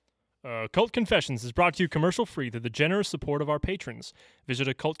Occult Confessions is brought to you commercial-free through the generous support of our patrons. Visit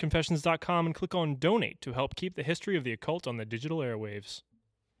occultconfessions.com and click on Donate to help keep the history of the occult on the digital airwaves.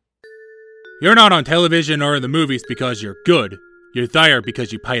 You're not on television or in the movies because you're good. You're there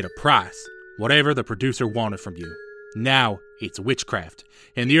because you paid a price. Whatever the producer wanted from you. Now, it's witchcraft.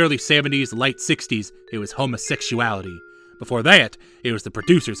 In the early 70s, late 60s, it was homosexuality. Before that, it was the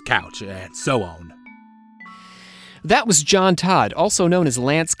producer's couch, and so on. That was John Todd, also known as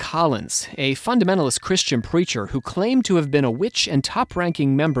Lance Collins, a fundamentalist Christian preacher who claimed to have been a witch and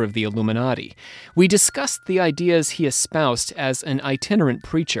top-ranking member of the Illuminati. We discussed the ideas he espoused as an itinerant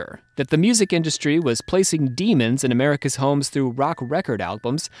preacher, that the music industry was placing demons in America's homes through rock record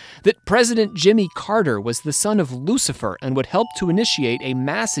albums, that President Jimmy Carter was the son of Lucifer and would help to initiate a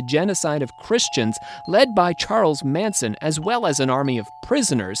mass genocide of Christians led by Charles Manson, as well as an army of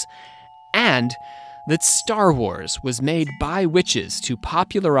prisoners, and that Star Wars was made by witches to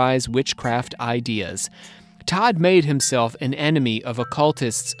popularize witchcraft ideas. Todd made himself an enemy of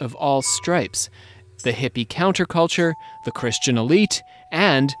occultists of all stripes: the hippie counterculture, the Christian elite,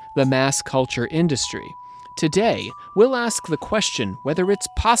 and the mass culture industry. Today, we'll ask the question whether it's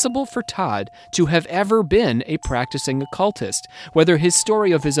possible for Todd to have ever been a practicing occultist, whether his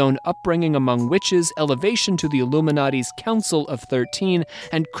story of his own upbringing among witches, elevation to the Illuminati's Council of 13,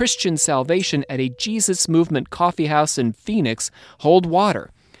 and Christian salvation at a Jesus Movement coffeehouse in Phoenix hold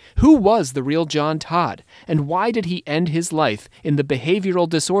water. Who was the real John Todd, and why did he end his life in the behavioral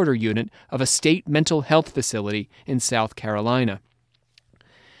disorder unit of a state mental health facility in South Carolina?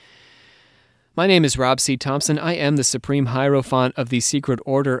 My name is Rob C. Thompson. I am the Supreme Hierophant of the Secret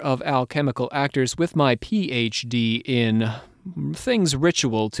Order of Alchemical Actors with my Ph.D. in things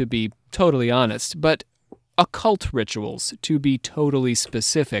ritual, to be totally honest, but occult rituals, to be totally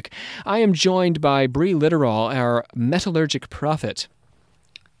specific. I am joined by Bree Litterall, our metallurgic prophet.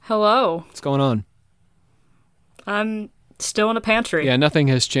 Hello. What's going on? I'm still in a pantry. Yeah, nothing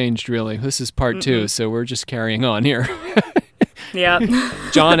has changed, really. This is part 2, so we're just carrying on here. Yeah.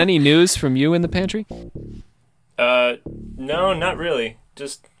 John, any news from you in the pantry? No, not really.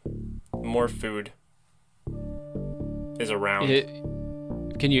 Just more food is around.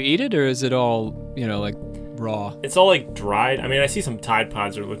 Can you eat it, or is it all, like raw? It's all like dried. I mean, I see some Tide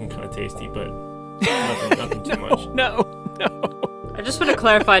Pods are looking kind of tasty, but nothing too much. No. I just want to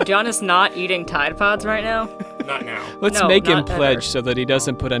clarify, John is not eating Tide Pods right now. Not now. Let's No, make him not pledge ever. so that he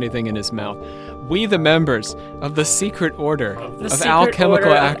doesn't put anything in his mouth. We, the members of the Secret Order The of Secret Alchemical Order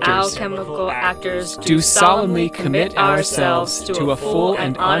of Actors, Alchemical Actors do solemnly commit ourselves to a full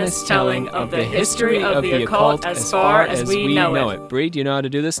and honest telling of the history of the occult as far as we know it. Bree, do you know how to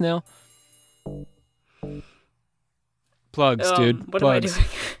do this now? Plugs, dude. What Plugs. am I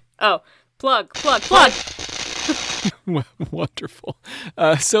doing? Oh, plug. Wonderful.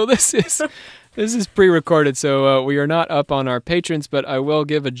 So this is pre-recorded, so we are not up on our patrons, but I will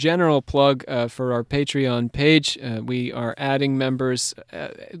give a general plug for our Patreon page. We are adding members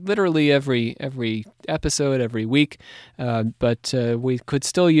literally every episode, every week, but we could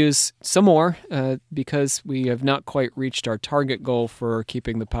still use some more because we have not quite reached our target goal for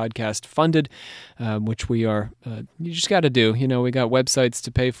keeping the podcast funded, which we are. You just got to do. We got websites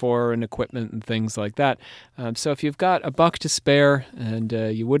to pay for and equipment and things like that. So if you've got $1 to spare and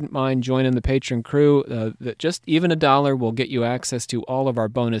you wouldn't mind joining the patron crew, that just even $1 will get you access to all of our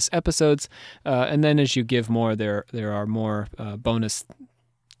bonus episodes. And then as you give more, there are more bonus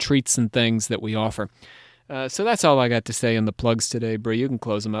treats and things that we offer. So that's all I got to say on the plugs today, Bree. You can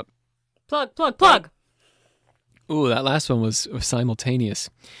close them up. Plug. Ooh, that last one was simultaneous.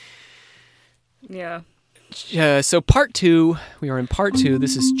 Yeah. So part 2, we are in part 2.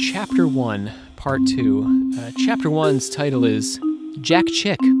 This is chapter 1, part 2. Chapter 1's title is Jack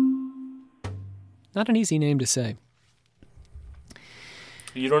Chick. Not an easy name to say.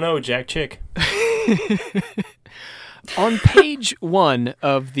 You don't know Jack Chick. On page 1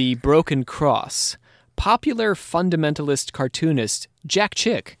 of The Broken Cross, popular fundamentalist cartoonist Jack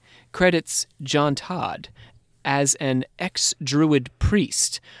Chick credits John Todd as an ex-Druid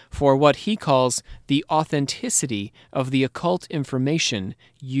priest for what he calls the authenticity of the occult information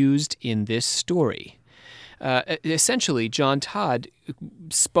used in this story. Essentially, John Todd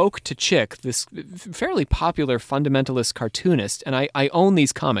spoke to Chick, this fairly popular fundamentalist cartoonist, and I own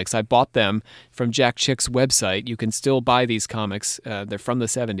these comics. I bought them from Jack Chick's website. You can still buy these comics. They're from the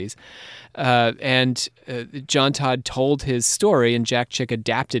 70s. And John Todd told his story, and Jack Chick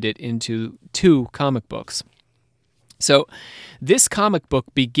adapted it into 2 comic books. So this comic book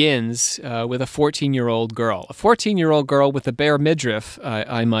begins with a 14-year-old girl. A 14-year-old girl with a bare midriff,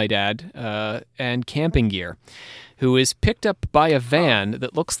 I might add, and camping gear, who is picked up by a van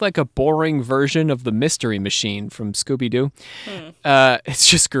that looks like a boring version of the Mystery Machine from Scooby-Doo. It's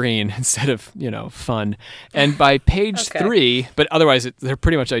just green instead of, fun. And by page 3, but otherwise they're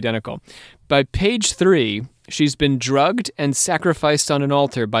pretty much identical. By page 3, she's been drugged and sacrificed on an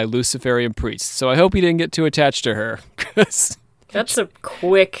altar by Luciferian priests. So I hope you didn't get too attached to her. That is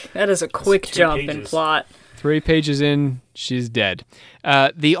a quick jump in plot. 3 pages in, she's dead.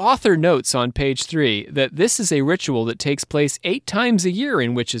 The author notes on page 3 that this is a ritual that takes place 8 times a year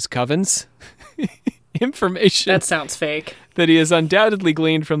in witches' covens. Information that sounds fake. That he has undoubtedly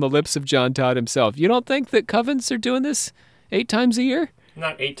gleaned from the lips of John Todd himself. You don't think that covens are doing this 8 times a year?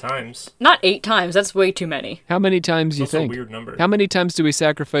 Not 8 times. Not 8 times. That's way too many. How many times do you think? That's a weird number. How many times do we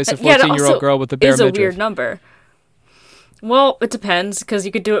sacrifice a 14-year-old girl with a bare midriff? It's a weird number. Well, it depends, because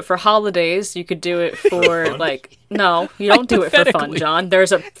you could do it for holidays. You could do it for, no, you don't do it for fun, John. There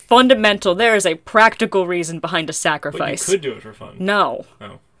is a practical reason behind a sacrifice. But you could do it for fun. No.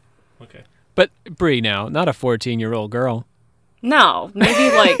 Oh, okay. But, Bree, now, not a 14-year-old girl. No,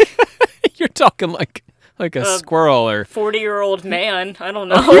 maybe, You're talking like a squirrel or... 40-year-old man. I don't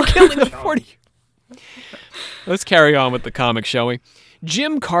know. Oh, you're killing a 40... Let's carry on with the comic, shall we?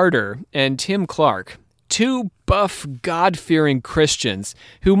 Jim Carter and Tim Clark, 2 buff, God-fearing Christians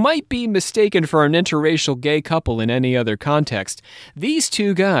who might be mistaken for an interracial gay couple in any other context. These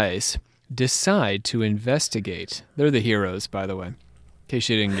 2 guys decide to investigate. They're the heroes, by the way, in case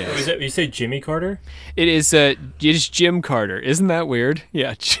you didn't guess. You say Jimmy Carter? It is Jim Carter. Isn't that weird?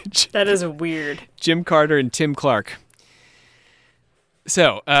 Yeah. That is weird. Jim Carter and Tim Clark.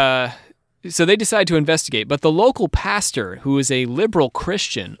 So they decide to investigate, but the local pastor, who is a liberal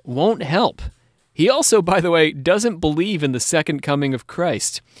Christian, won't help. He also, by the way, doesn't believe in the second coming of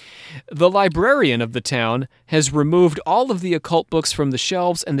Christ. The librarian of the town has removed all of the occult books from the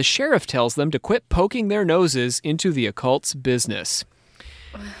shelves, and the sheriff tells them to quit poking their noses into the occult's business.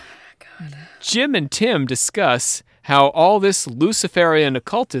 God. Jim and Tim discuss how all this Luciferian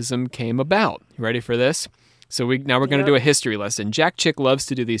occultism came about. You ready for this? So we're going to do a history lesson. Jack Chick loves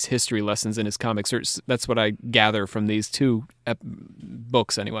to do these history lessons in his comics. That's what I gather from these 2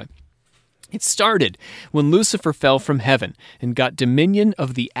 books anyway. It started when Lucifer fell from heaven and got dominion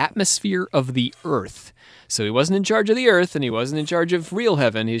of the atmosphere of the earth. So he wasn't in charge of the earth, and he wasn't in charge of real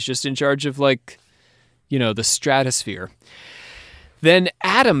heaven. He's just in charge of, the stratosphere. Then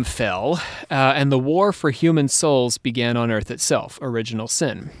Adam fell, and the war for human souls began on earth itself, original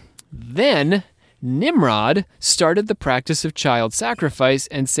sin. Then Nimrod started the practice of child sacrifice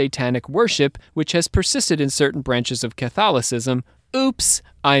and satanic worship, which has persisted in certain branches of Catholicism. Oops,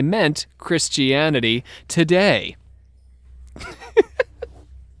 I meant Christianity today.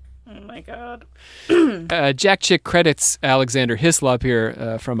 Oh my God. Jack Chick credits Alexander Hislop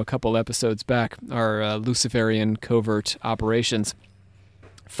here from a couple episodes back, our Luciferian covert operations.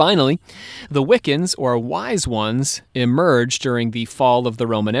 Finally, the Wiccans, or Wise Ones, emerged during the fall of the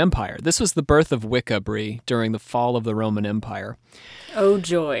Roman Empire. This was the birth of Wicca, Bree, during the fall of the Roman Empire. Oh,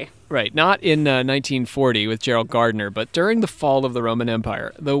 joy. Right, not in 1940 with Gerald Gardner, but during the fall of the Roman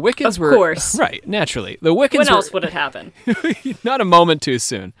Empire. The Wiccans were... Of course. Right, naturally. The Wiccans When else would it happen? Not a moment too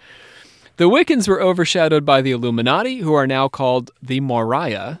soon. The Wiccans were overshadowed by the Illuminati, who are now called the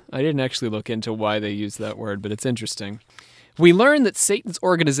Moria. I didn't actually look into why they used that word, but it's interesting. We learn that Satan's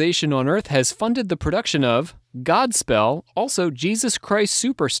organization on Earth has funded the production of Godspell, also Jesus Christ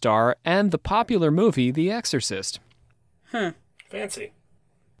Superstar, and the popular movie The Exorcist. Fancy.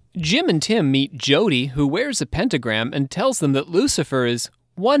 Jim and Tim meet Jody, who wears a pentagram and tells them that Lucifer is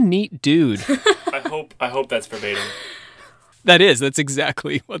one neat dude. I hope that's verbatim. That's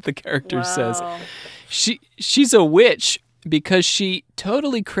exactly what the character says. She's a witch because she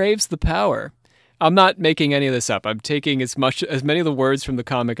totally craves the power. I'm not making any of this up. I'm taking as many of the words from the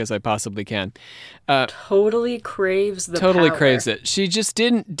comic as I possibly can. Totally craves the Totally power. craves it. She just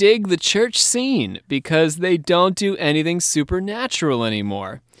didn't dig the church scene because they don't do anything supernatural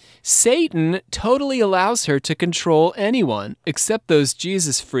anymore. Satan totally allows her to control anyone except those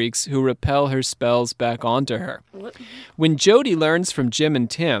Jesus freaks who repel her spells back onto her. What? When Jody learns from Jim and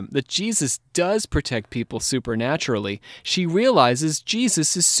Tim that Jesus does protect people supernaturally, she realizes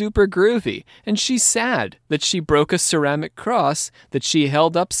Jesus is super groovy, and she's sad that she broke a ceramic cross that she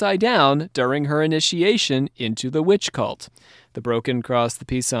held upside down during her initiation into the witch cult. The broken cross, the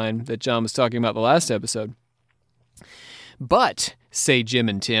peace sign that John was talking about the last episode. But, say Jim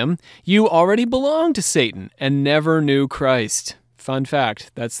and Tim, you already belong to Satan and never knew Christ. Fun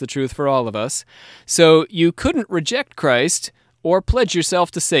fact. That's the truth for all of us. So you couldn't reject Christ or pledge yourself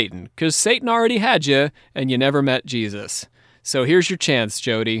to Satan, because Satan already had you, and you never met Jesus. So here's your chance,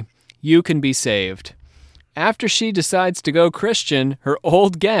 Jody. You can be saved. After she decides to go Christian, her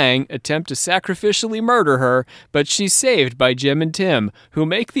old gang attempt to sacrificially murder her, but she's saved by Jim and Tim, who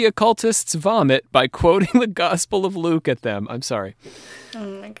make the occultists vomit by quoting the Gospel of Luke at them. I'm sorry.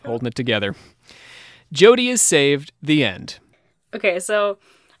 Oh my God. Holding it together. Jody is saved. The end. Okay, so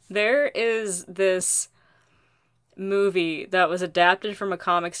there is this movie that was adapted from a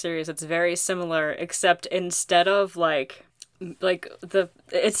comic series that's very similar, except instead of it's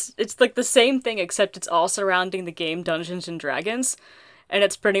like the same thing, except it's all surrounding the game Dungeons and Dragons, and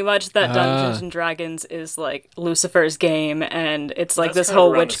it's pretty much that Dungeons and Dragons is like Lucifer's game, and it's like this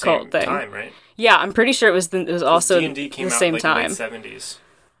whole witch cult thing. Time, right? Yeah, I'm pretty sure it was also D&D came the out same like time. in the late 70s.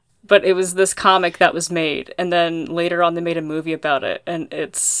 But it was this comic that was made, and then later on they made a movie about it, and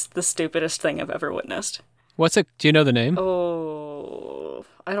it's the stupidest thing I've ever witnessed. Do you know the name? Oh,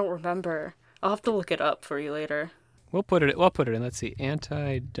 I don't remember. I'll have to look it up for you later. We'll put it in. Let's see.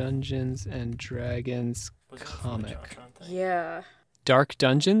 Anti-Dungeons and Dragons comic. Yeah. Dark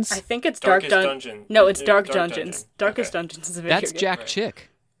Dungeons? I think it's Dark Dungeons. No, it's Dark Dungeons. Darkest Dungeons is a video That's game. Jack Chick.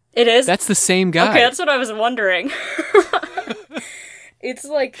 It is? That's the same guy. Okay, that's what I was wondering. It's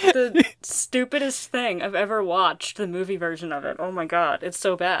like the stupidest thing I've ever watched, the movie version of it. Oh my God, it's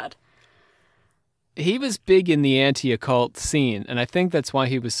so bad. He was big in the anti-occult scene, and I think that's why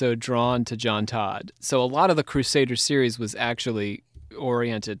he was so drawn to John Todd. So a lot of the Crusader series was actually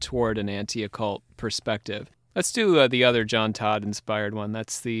oriented toward an anti-occult perspective. Let's do the other John Todd-inspired one.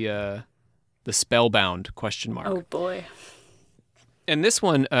 That's the Spellbound ? Oh boy. And this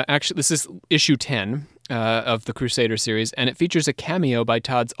one, actually, this is issue 10 of the Crusader series, and it features a cameo by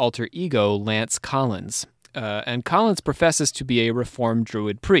Todd's alter ego, Lance Collins. And Collins professes to be a reformed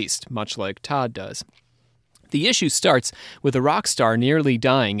druid priest, much like Todd does. The issue starts with a rock star nearly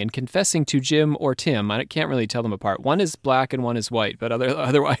dying and confessing to Jim or Tim. I can't really tell them apart. One is black and one is white, but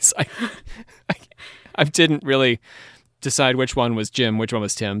otherwise I didn't really decide which one was Jim, which one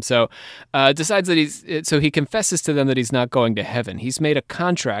was Tim. So decides that he confesses to them that he's not going to heaven. He's made a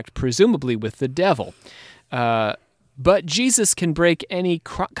contract, presumably with the devil. But Jesus can break any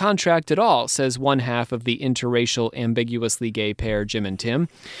contract at all, says one half of the interracial, ambiguously gay pair, Jim and Tim.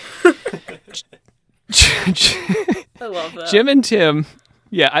 I love that. Jim and Tim,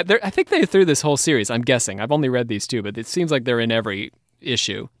 yeah, I think they threw this whole series, I'm guessing. I've only read these two, but it seems like they're in every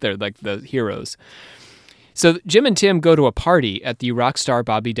issue. They're like the heroes. So Jim and Tim go to a party at the rock star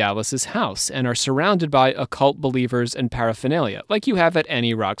Bobby Dallas's house and are surrounded by occult believers and paraphernalia, like you have at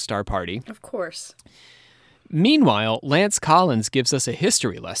any rock star party. Of course. Meanwhile, Lance Collins gives us a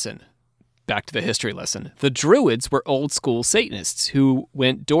history lesson. Back to the history lesson. The Druids were old-school Satanists who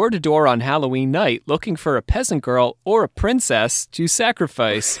went door to door on Halloween night looking for a peasant girl or a princess to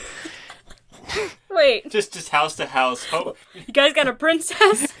sacrifice. Wait. Just house to house. Oh. You guys got a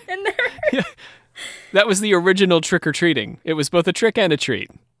princess in there? Yeah. That was the original trick-or-treating. It was both a trick and a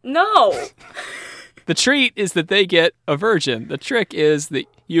treat. No. The treat is that they get a virgin. The trick is that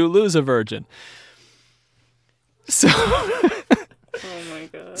you lose a virgin. So, oh my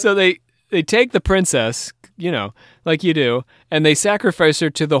God. So they take the princess, like you do, and they sacrifice her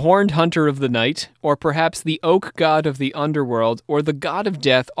to the horned hunter of the night, or perhaps the oak god of the underworld, or the god of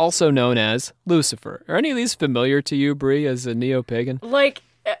death, also known as Lucifer. Are any of these familiar to you, Bree, as a neo-pagan? Like,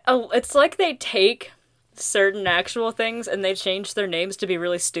 it's like they take certain actual things and they change their names to be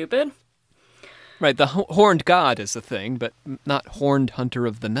really stupid. Right, the horned god is a thing, but not horned hunter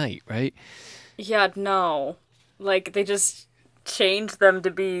of the night, right? Yeah, no. Like, they just changed them to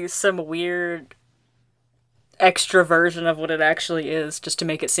be some weird extra version of what it actually is, just to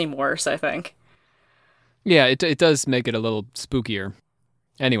make it seem worse, I think. Yeah, it does make it a little spookier.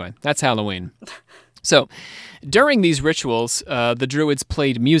 Anyway, that's Halloween. So, during these rituals, the Druids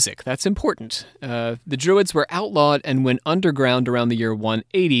played music. That's important. The Druids were outlawed and went underground around the year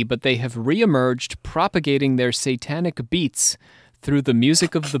 180, but they have reemerged, propagating their satanic beats through the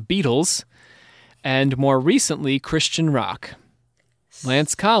music of the Beatles, and more recently, Christian rock.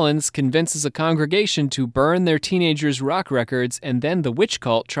 Lance Collins convinces a congregation to burn their teenagers' rock records, and then the witch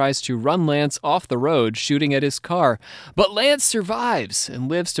cult tries to run Lance off the road, shooting at his car. But Lance survives and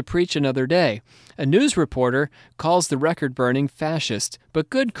lives to preach another day. A news reporter calls the record burning fascist,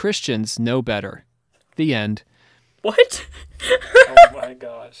 but good Christians know better. The end. What? Oh my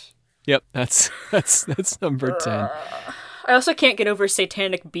gosh. Yep, that's number 10. I also can't get over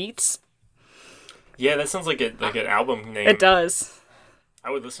satanic beats. Yeah, that sounds like an album name. It does.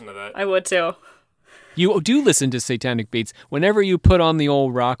 I would listen to that. I would too. You do listen to Satanic Beats whenever you put on the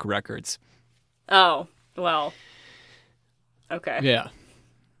old rock records. Oh, well. Okay. Yeah.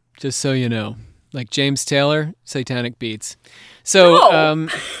 Just so you know. Like James Taylor, Satanic Beats. So,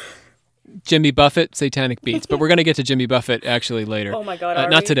 Jimmy Buffett, Satanic Beats. But we're going to get to Jimmy Buffett actually later. Oh my God,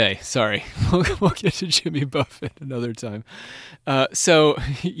 not today, sorry. We'll get to Jimmy Buffett another time. So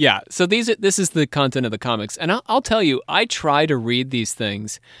this is the content of the comics. And I'll tell you, I try to read these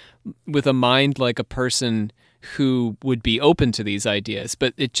things with a mind like a person who would be open to these ideas,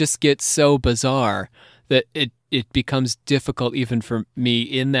 but it just gets so bizarre that it becomes difficult even for me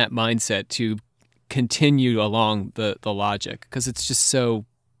in that mindset to continue along the logic, because it's just so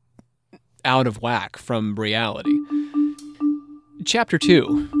out of whack from reality. Chapter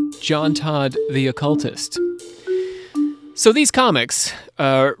 2, John Todd the Occultist. So these comics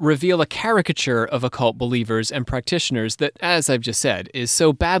reveal a caricature of occult believers and practitioners that, as I've just said, is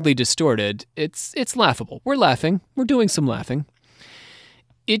so badly distorted, it's laughable. We're laughing. We're doing some laughing.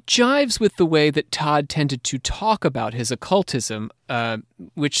 It jives with the way that Todd tended to talk about his occultism,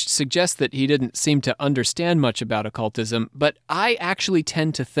 which suggests that he didn't seem to understand much about occultism, but I actually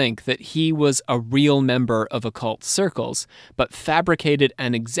tend to think that he was a real member of occult circles, but fabricated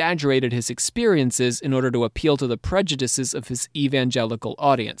and exaggerated his experiences in order to appeal to the prejudices of his evangelical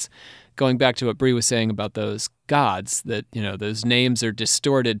audience. Going back to what Bree was saying about those gods, that, those names are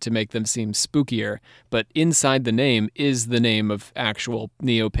distorted to make them seem spookier, but inside the name is the name of actual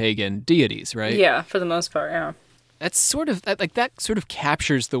neo-pagan deities, right? Yeah, for the most part, yeah. That sort of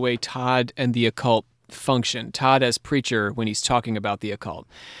captures the way Todd and the occult function. Todd as preacher when he's talking about the occult.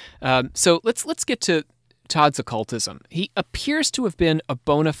 So let's get to Todd's occultism. He appears to have been a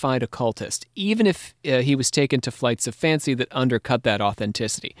bona fide occultist, even if he was taken to flights of fancy that undercut that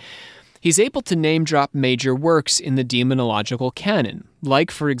authenticity. He's able to name-drop major works in the demonological canon, like,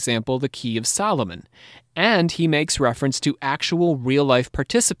 for example, the Key of Solomon. And he makes reference to actual real-life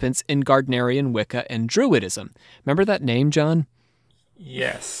participants in Gardnerian Wicca and Druidism. Remember that name, John?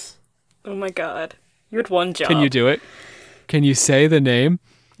 Yes. Oh my God. You had one job. Can you do it? Can you say the name?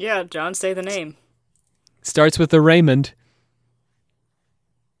 Yeah, John, say the name. Starts with a Raymond.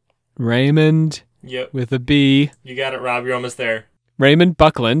 Raymond. Yep. With a B. You got it, Rob. You're almost there. Raymond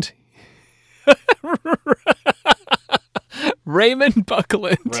Buckland. Raymond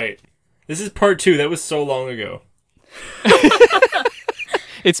Buckland. Right. This is part 2. That was so long ago.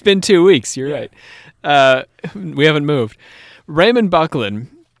 It's been 2 weeks. You're right. We haven't moved. Raymond Buckland,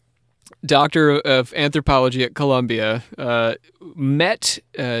 doctor of anthropology at Columbia, met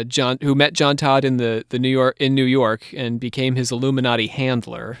John Todd in New York and became his Illuminati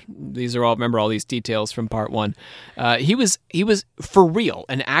handler. These are all, remember all these details from part 1. He was for real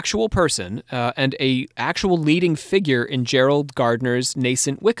an actual person and a actual leading figure in Gerald Gardner's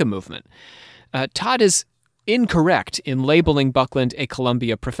nascent Wicca movement. Todd is incorrect in labeling Buckland a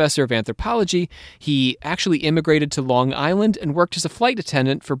Columbia professor of anthropology. He actually immigrated to Long Island and worked as a flight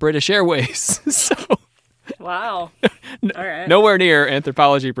attendant for British Airways. So, wow. All right. Nowhere near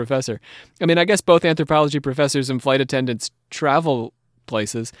anthropology professor. I mean, I guess both anthropology professors and flight attendants travel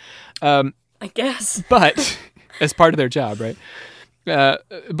places. I guess. But as part of their job, right?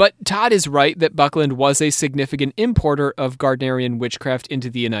 But Todd is right that Buckland was a significant importer of Gardnerian witchcraft into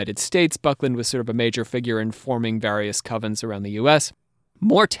the United States. Buckland was sort of a major figure in forming various covens around the U.S.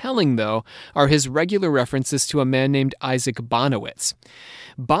 More telling, though, are his regular references to a man named Isaac Bonowitz.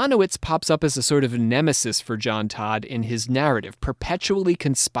 Bonowitz pops up as a sort of nemesis for John Todd in his narrative, perpetually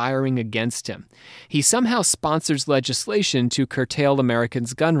conspiring against him. He somehow sponsors legislation to curtail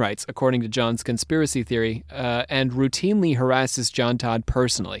Americans' gun rights, according to John's conspiracy theory, and routinely harasses John Todd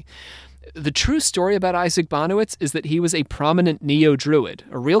personally. The true story about Isaac Bonowitz is that he was a prominent neo-druid,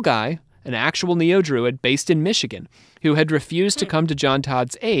 a real guy, an actual neo-druid based in Michigan, who had refused to come to John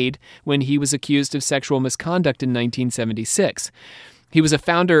Todd's aid when he was accused of sexual misconduct in 1976. He was a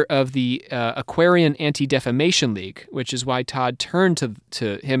founder of the Aquarian Anti-Defamation League, which is why Todd turned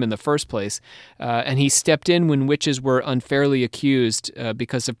to him in the first place, and he stepped in when witches were unfairly accused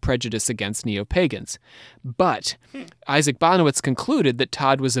because of prejudice against neo-pagans. But Isaac Bonowitz concluded that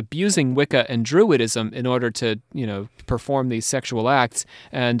Todd was abusing Wicca and Druidism in order to, perform these sexual acts,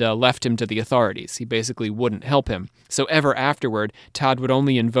 and left him to the authorities. He basically wouldn't help him. So ever afterward, Todd would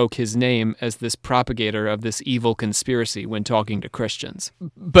only invoke his name as this propagator of this evil conspiracy when talking to Christians.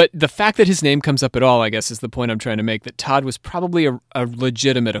 But the fact that his name comes up at all, I guess, is the point I'm trying to make, that Todd was probably a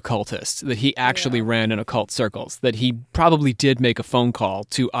legitimate occultist, that he actually ran in occult circles, that he probably did make a phone call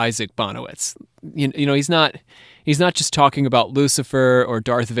to Isaac Bonowitz. He's not just talking about Lucifer or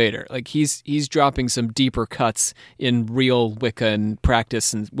Darth Vader. Like, he's dropping some deeper cuts in real Wiccan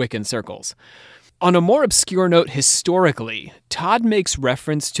practice and Wiccan circles. On a more obscure note historically, Todd makes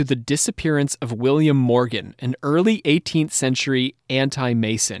reference to the disappearance of William Morgan, an early 18th century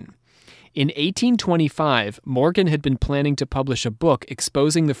anti-Mason. In 1825, Morgan had been planning to publish a book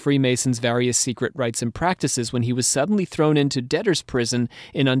exposing the Freemasons' various secret rites and practices when he was suddenly thrown into debtor's prison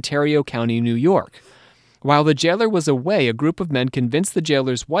in Ontario County, New York. While the jailer was away, a group of men convinced the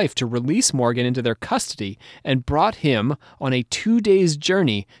jailer's wife to release Morgan into their custody and brought him on a 2 days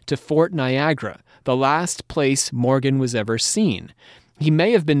journey to Fort Niagara, the last place Morgan was ever seen. He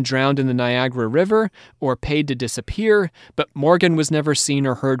may have been drowned in the Niagara River or paid to disappear, but Morgan was never seen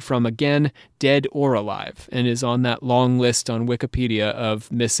or heard from again, dead or alive, and is on that long list on Wikipedia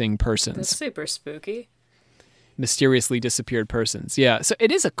of missing persons. That's super spooky. Mysteriously disappeared persons. Yeah, so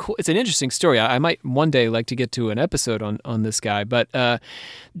it's an interesting story. I might one day like to get to an episode on this guy, but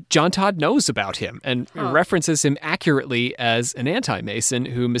John Todd knows about him and references him accurately as an anti-Mason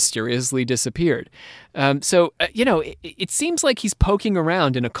who mysteriously disappeared. It seems like he's poking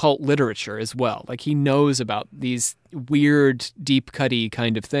around in occult literature as well. Like he knows about these weird, deep-cutty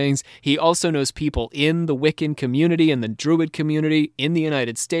kind of things. He also knows people in the Wiccan community and the Druid community in the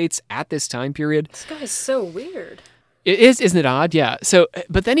United States at this time period. This guy's so weird. It is, isn't it odd? Yeah. So,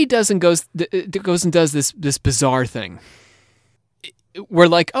 but then he goes and does this bizarre thing. We're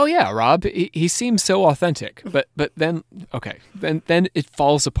like, oh yeah, Rob, he seems so authentic. But then, okay, then it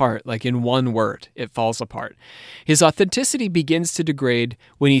falls apart. Like in one word, it falls apart. His authenticity begins to degrade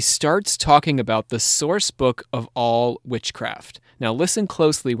when he starts talking about the source book of all witchcraft. Now listen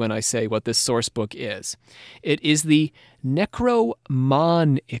closely when I say what this source book is. It is the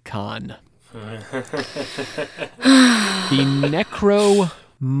Necromonicon. The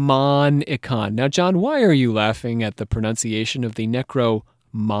Necromonicon. Now, John, why are you laughing at the pronunciation of the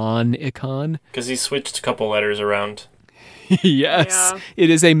Necromonicon? Because he switched a couple letters around. Yes. Yeah. It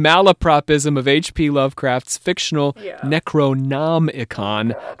is a malapropism of H.P. Lovecraft's fictional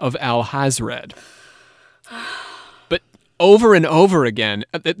Necronomicon of Alhazred. But over and over again,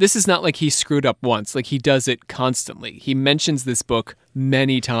 this is not like he screwed up once. Like he does it constantly. He mentions this book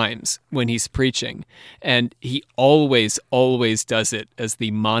many times when he's preaching, and he always does it as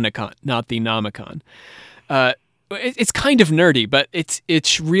the monicon, not the nomicon. It's kind of nerdy, but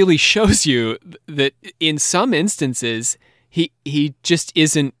it really shows you that in some instances he just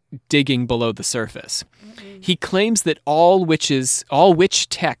isn't digging below the surface. Mm-hmm. He claims that all witch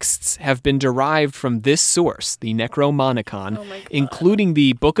texts have been derived from this source, the Necromonicon, including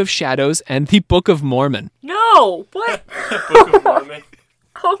the Book of Shadows and the Book of Mormon. No! What? Book of Mormon?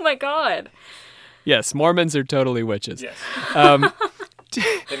 Oh my god. Yes, Mormons are totally witches. Yes.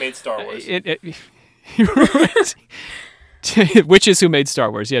 They made Star Wars. Witches who made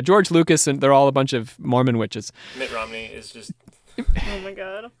Star Wars. Yeah, George Lucas, and they're all a bunch of Mormon witches. Mitt Romney is just... Oh my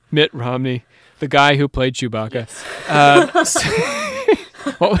god. Mitt Romney, the guy who played Chewbacca. Yes.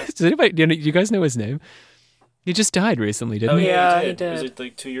 Does anybody? Do you guys know his name? He just died recently, didn't he? Yeah, he did. It was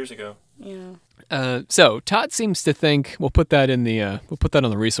like 2 years ago. Yeah. So Todd seems to think we'll put that on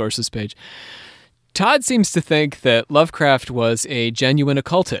the resources page. Todd seems to think that Lovecraft was a genuine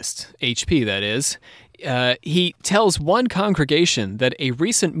occultist, HP that is. He tells one congregation that a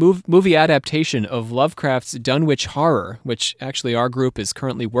recent movie adaptation of Lovecraft's Dunwich Horror, which actually our group is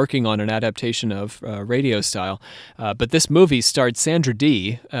currently working on an adaptation of radio style, but this movie starred Sandra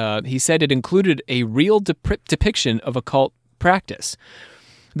Dee. He said it included a real depiction of occult practice.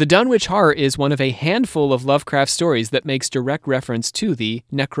 The Dunwich Horror is one of a handful of Lovecraft stories that makes direct reference to the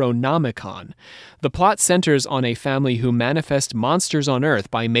Necronomicon. The plot centers on a family who manifest monsters on Earth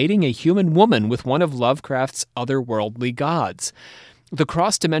by mating a human woman with one of Lovecraft's otherworldly gods. The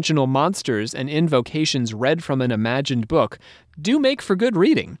cross-dimensional monsters and invocations read from an imagined book do make for good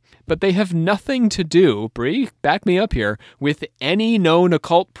reading, but they have nothing to do, Bree, back me up here, with any known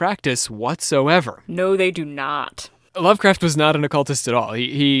occult practice whatsoever. No, they do not. Lovecraft was not an occultist at all.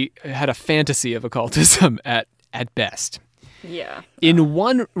 He had a fantasy of occultism at best. Yeah. In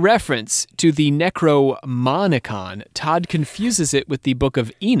one reference to the Necromonicon, Todd confuses it with the Book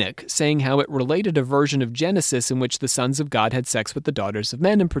of Enoch, saying how it related a version of Genesis in which the sons of God had sex with the daughters of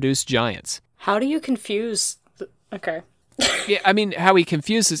men and produced giants. How do you confuse... Okay. Yeah, I mean, how he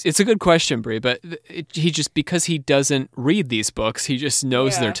confuses... It's a good question, Brie, but he just... Because he doesn't read these books, he just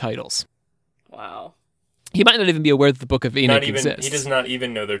knows their titles. Wow. He might not even be aware that the Book of Enoch exists. He does not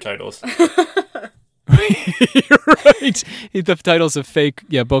even know their titles. You're right. The titles of fake,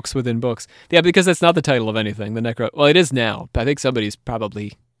 books within books. Yeah, because that's not the title of anything. Well, it is now. I think some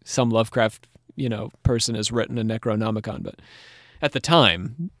Lovecraft, person has written a Necronomicon, but at the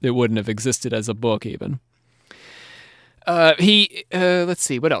time, it wouldn't have existed as a book even. Let's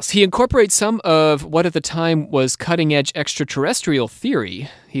see, what else? He incorporates some of what at the time was cutting-edge extraterrestrial theory.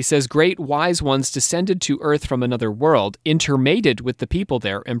 He says great wise ones descended to Earth from another world, intermated with the people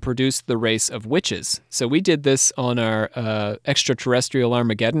there, and produced the race of witches. So we did this on our extraterrestrial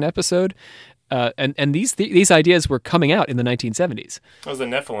Armageddon episode, and these ideas were coming out in the 1970s. That was the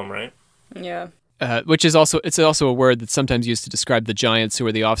Nephilim, right? Yeah. Which is also a word that's sometimes used to describe the giants who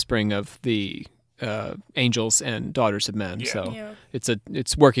are the offspring of the angels and daughters of men. Yeah. So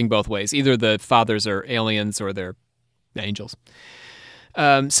it's working both ways. Either the fathers are aliens or they're angels.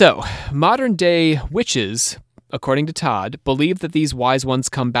 So modern day witches, according to Todd, believe that these wise ones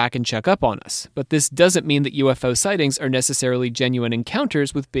come back and check up on us. But this doesn't mean that UFO sightings are necessarily genuine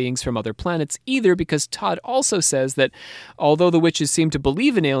encounters with beings from other planets either, because Todd also says that although the witches seem to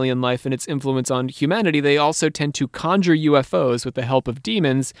believe in alien life and its influence on humanity, they also tend to conjure UFOs with the help of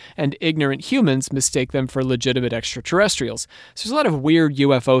demons, and ignorant humans mistake them for legitimate extraterrestrials. So there's a lot of weird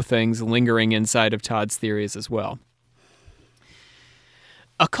UFO things lingering inside of Todd's theories as well.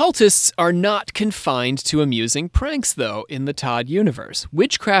 Occultists are not confined to amusing pranks, though, in the Todd universe.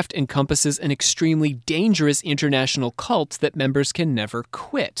 Witchcraft encompasses an extremely dangerous international cult that members can never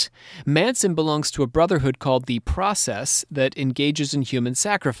quit. Manson belongs to a brotherhood called The Process that engages in human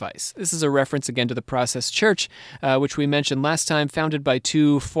sacrifice. This is a reference again to the Process Church, which we mentioned last time, founded by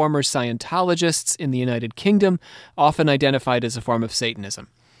two former Scientologists in the United Kingdom, often identified as a form of Satanism.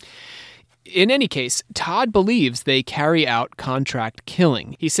 In any case, Todd believes they carry out contract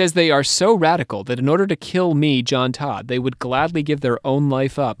killing. He says they are so radical that in order to kill me, John Todd, they would gladly give their own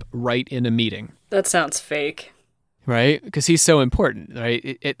life up right in a meeting. That sounds fake. Right? Because he's so important,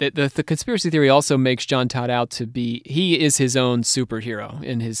 right? The conspiracy theory also makes John Todd out to be, he is his own superhero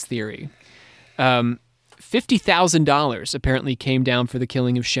in his theory. $50,000 apparently came down for the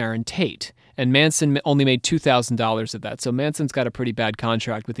killing of Sharon Tate, and Manson only made $2,000 of that. So Manson's got a pretty bad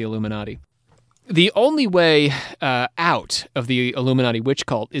contract with the Illuminati. The only way out of the Illuminati witch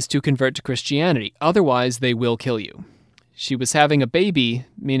cult is to convert to Christianity. Otherwise, they will kill you. She was having a baby,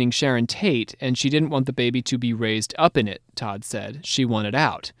 meaning Sharon Tate, and she didn't want the baby to be raised up in it, Todd said. She wanted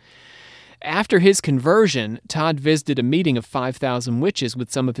out. After his conversion, Todd visited a meeting of 5,000 witches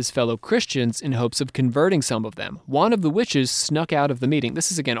with some of his fellow Christians in hopes of converting some of them. One of the witches snuck out of the meeting.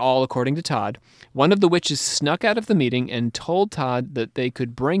 This is, again, all according to Todd. One of the witches snuck out of the meeting and told Todd that they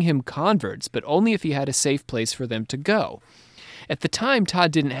could bring him converts, but only if he had a safe place for them to go. At the time,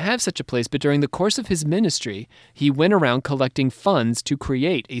 Todd didn't have such a place, but during the course of his ministry, he went around collecting funds to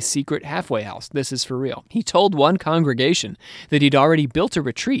create a secret halfway house. This is for real. He told one congregation that he'd already built a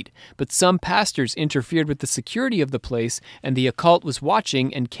retreat, but some pastors interfered with the security of the place, and the occult was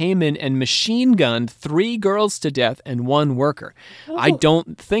watching and came in and machine-gunned 3 girls to death and 1 worker. Oh. I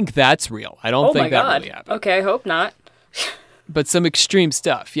don't think that's real. I don't think that really happened. Okay, I hope not. But some extreme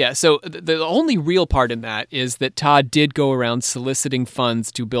stuff, yeah. So the only real part in that is that Todd did go around soliciting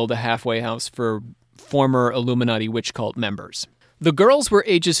funds to build a halfway house for former Illuminati witch cult members. The girls were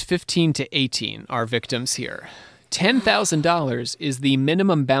ages 15 to 18, our victims here. $10,000 is the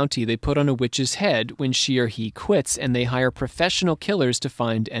minimum bounty they put on a witch's head when she or he quits, and they hire professional killers to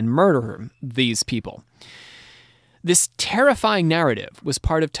find and murder these people. This terrifying narrative was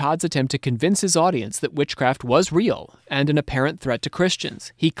part of Todd's attempt to convince his audience that witchcraft was real and an apparent threat to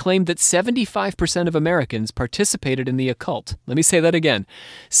Christians. He claimed that 75% of Americans participated in the occult. Let me say that again.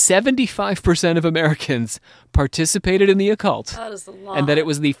 75% of Americans participated in the occult. That is a lot. And that it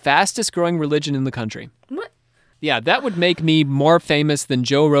was the fastest growing religion in the country. What? Yeah, that would make me more famous than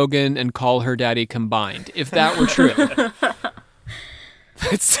Joe Rogan and Call Her Daddy combined, if that were true.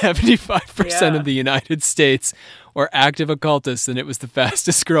 It's 75% of the United States or active occultists, and it was the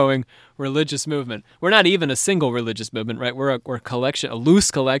fastest growing religious movement. We're not even a single religious movement, right? We're a collection, a loose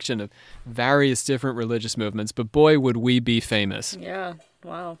collection of various different religious movements, but boy, would we be famous. Yeah,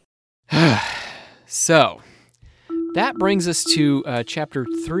 wow. So, that brings us to Chapter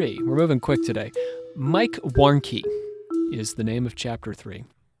 3. We're moving quick today. Mike Warnke is the name of Chapter 3.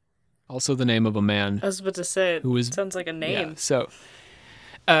 Also the name of a man. I was about to say, it sounds like a name. Yeah, so...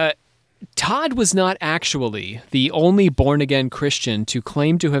 Todd was not actually the only born-again Christian to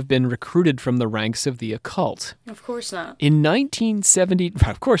claim to have been recruited from the ranks of the occult. Of course not. In 1970...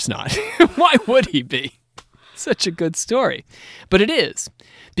 Of course not. Why would he be? Such a good story. But it is,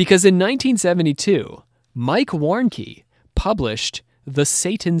 because in 1972, Mike Warnke published The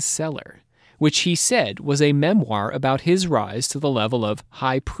Satan's Cellar, which he said was a memoir about his rise to the level of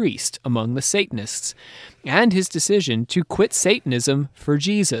high priest among the Satanists, and his decision to quit Satanism for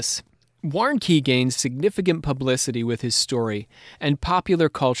Jesus. Warnke gained significant publicity with his story, and popular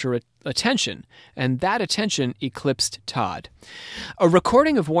culture attention, and that attention eclipsed Todd. A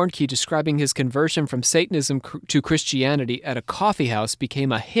recording of Warnke describing his conversion from Satanism to Christianity at a coffee house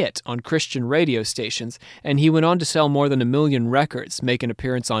became a hit on Christian radio stations, and he went on to sell more than 1 million records, make an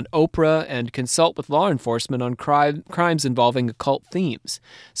appearance on Oprah, and consult with law enforcement on crimes involving occult themes.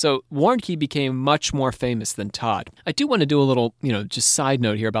 So Warnke became much more famous than Todd. I do want to do a little, just side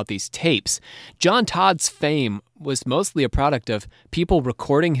note here about these tapes. John Todd's fame was mostly a product of people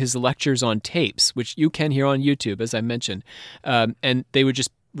recording his lectures on tapes, which you can hear on YouTube, as I mentioned. And they would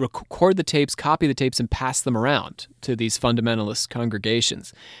just record the tapes, copy the tapes, and pass them around to these fundamentalist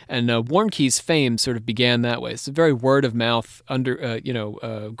congregations. And Warnke's fame sort of began that way. It's a very word of mouth,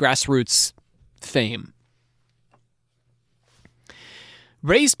 grassroots fame.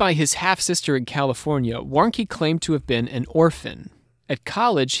 Raised by his half-sister in California, Warnke claimed to have been an orphan. At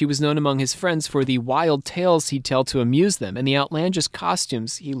college, he was known among his friends for the wild tales he'd tell to amuse them and the outlandish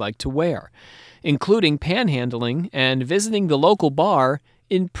costumes he liked to wear, including panhandling and visiting the local bar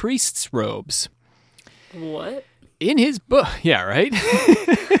in priest's robes. What? In his book, yeah, right?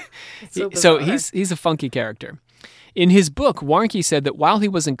 So he's a funky character. In his book, Warnke said that while he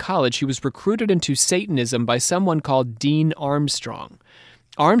was in college, he was recruited into Satanism by someone called Dean Armstrong.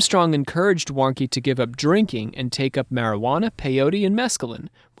 Armstrong encouraged Warnke to give up drinking and take up marijuana, peyote, and mescaline,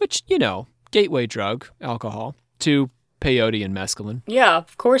 which, gateway drug, alcohol, to peyote and mescaline. Yeah,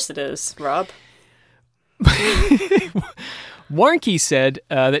 of course it is, Rob. Warnke said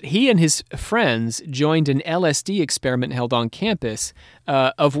that he and his friends joined an LSD experiment held on campus,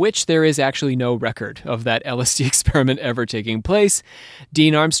 of which there is actually no record of that LSD experiment ever taking place.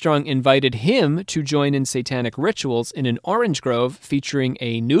 Dean Armstrong invited him to join in satanic rituals in an orange grove featuring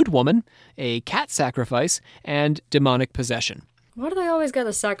a nude woman, a cat sacrifice, and demonic possession. Why do they always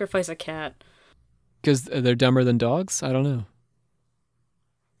gotta sacrifice a cat? Because they're dumber than dogs? I don't know.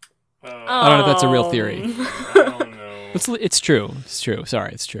 I don't know if that's a real theory. I don't know. It's true. It's true.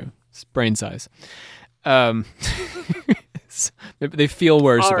 Sorry, it's true. It's brain size. They feel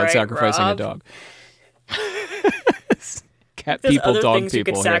worse All about right, sacrificing Rob. a dog. Cat There's people, other dog things you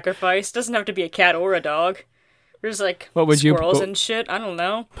people. could here. sacrifice. Doesn't have to be a cat or a dog. There's like What would you- squirrels what- and shit. I don't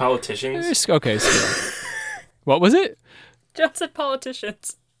know. Politicians? Okay, squirrel. What was it? John said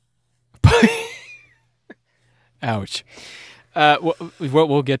politicians. Ouch.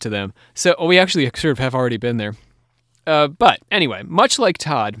 We'll get to them. So we actually sort of have already been there. But anyway, much like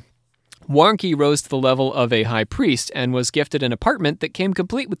Todd, Warnke rose to the level of a high priest and was gifted an apartment that came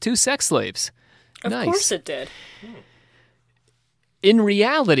complete with 2 sex slaves. Of Nice. course it did. In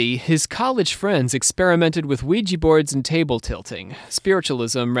reality, his college friends experimented with Ouija boards and table tilting,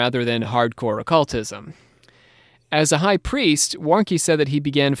 spiritualism rather than hardcore occultism. As a high priest, Warnke said that he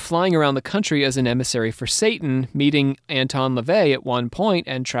began flying around the country as an emissary for Satan, meeting Anton LaVey at one point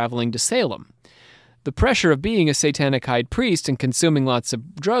and traveling to Salem. The pressure of being a satanic high priest and consuming lots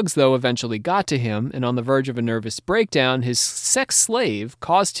of drugs, though, eventually got to him, and on the verge of a nervous breakdown, his sex slave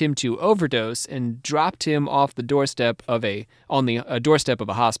caused him to overdose and dropped him off the doorstep of a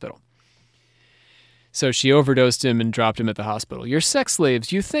hospital. So she overdosed him and dropped him at the hospital. Your sex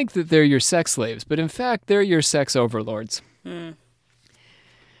slaves, you think that they're your sex slaves, but in fact, they're your sex overlords.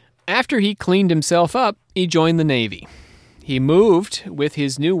 After he cleaned himself up, he joined the Navy. He moved with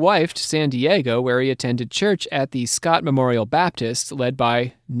his new wife to San Diego, where he attended church at the Scott Memorial Baptist, led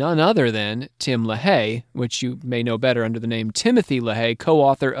by none other than Tim LaHaye, which you may know better under the name Timothy LaHaye,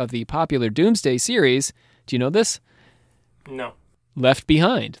 co-author of the popular Doomsday series. Do you know this? No. Left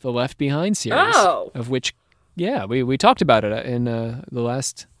Behind, the Left Behind series. Oh. Of which, yeah, we talked about it in the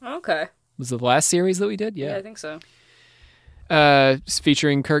last... Okay. Was it the last series that we did? Yeah, I think so. It's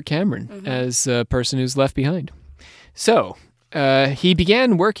featuring Kirk Cameron as a person who's left behind. So, he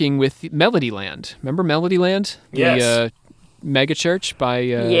began working with Melodyland. Remember Melodyland? Yes. The mega church by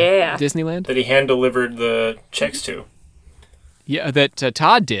Yeah. Disneyland? That he hand-delivered the checks to. Yeah, that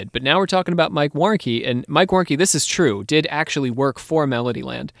Todd did. But now we're talking about Mike Warnke. And Mike Warnke, this is true, did actually work for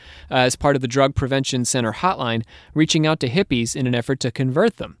Melodyland as part of the Drug Prevention Center hotline, reaching out to hippies in an effort to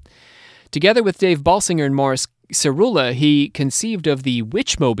convert them. Together with Dave Balsinger and Morris Cerula, he conceived of the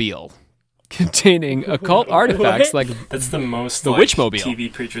Witchmobile, containing occult artifacts like That's the most The like, Witchmobile.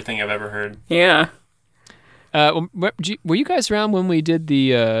 TV preacher thing I've ever heard. Yeah. were you guys around when we did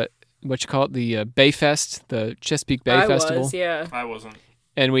the the Bayfest, the Chesapeake Bay I Festival? was, yeah. I wasn't.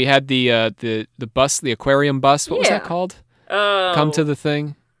 And we had the bus, the aquarium bus. What was that Yeah. called? Oh. Come to the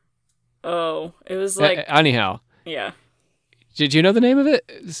thing. Oh. It was like, Anyhow, yeah. did you know the name of it?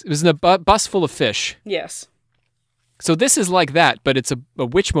 It was in a bus full of fish. Yes. So this is like that, but it's a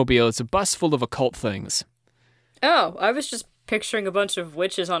Witchmobile. It's a bus full of occult things. Oh, I was just picturing a bunch of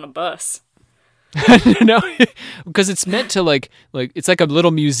witches on a bus. No, because it's meant to like it's like a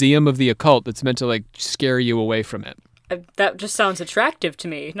little museum of the occult that's meant to like scare you away from it. That just sounds attractive to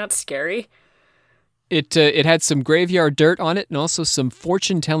me, not scary. It had some graveyard dirt on it and also some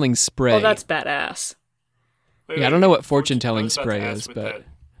fortune-telling spray. Oh, that's badass. Yeah, I don't know what fortune-telling spray is, but...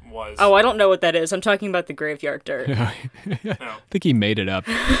 Oh, I don't know what that is. I'm talking about the graveyard dirt. I think he made it up.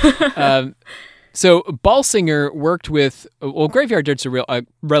 So Balsinger worked with... Well, graveyard dirt's a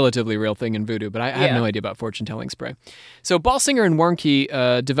relatively real thing in voodoo, but I have no idea about fortune-telling spray. So Balsinger and Warnke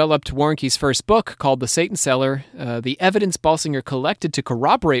developed Warnke's first book called The Satan Cellar. The evidence Balsinger collected to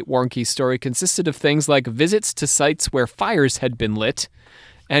corroborate Warnke's story consisted of things like visits to sites where fires had been lit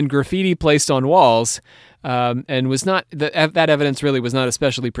and graffiti placed on walls, and was not that evidence really was not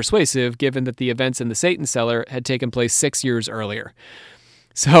especially persuasive, given that the events in the Satan Cellar had taken place 6 years earlier.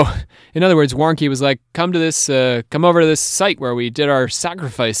 So, in other words, Warnke was like, come over to this site where we did our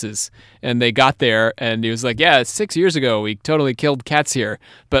sacrifices. And they got there, and he was like, yeah, 6 years ago, we totally killed cats here.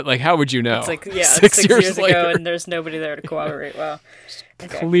 But, like, how would you know? It's like, yeah, 6 years ago, and there's nobody there to corroborate. Wow.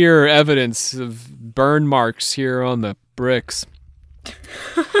 Okay. Clear evidence of burn marks here on the bricks.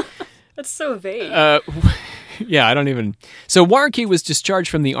 That's so vague. Yeah, I don't even... So Warnke was discharged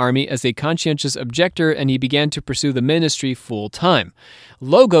from the army as a conscientious objector, and he began to pursue the ministry full-time.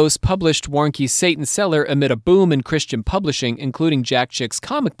 Logos published Warnke's Satan Cellar amid a boom in Christian publishing, including Jack Chick's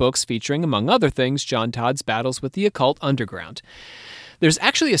comic books featuring, among other things, John Todd's battles with the occult underground. There's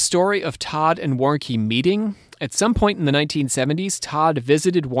actually a story of Todd and Warnke meeting. At some point in the 1970s, Todd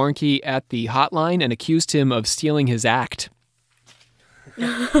visited Warnke at the hotline and accused him of stealing his act.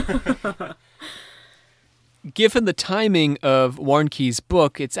 Given the timing of Warnke's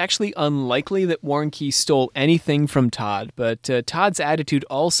book, it's actually unlikely that Warnke stole anything from Todd, but Todd's attitude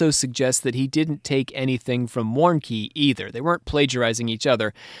also suggests that he didn't take anything from Warnke either. They weren't plagiarizing each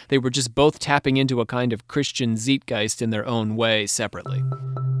other. They were just both tapping into a kind of Christian zeitgeist in their own way, separately.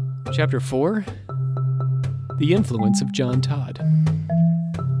 Chapter 4: The Influence of John Todd.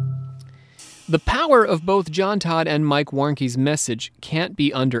 The power of both John Todd and Mike Warnke's message can't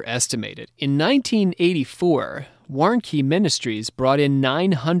be underestimated. In 1984, Warnke Ministries brought in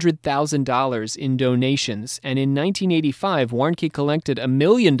 $900,000 in donations, and in 1985, Warnke collected $1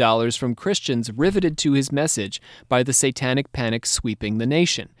 million from Christians riveted to his message by the satanic panic sweeping the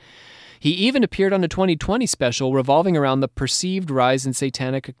nation. He even appeared on a 2020 special revolving around the perceived rise in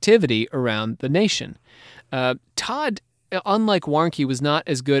satanic activity around the nation. Todd, unlike Warnke, was not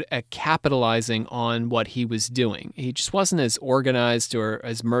as good at capitalizing on what he was doing. He just wasn't as organized or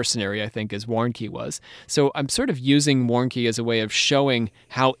as mercenary, I think, as Warnke was. So I'm sort of using Warnke as a way of showing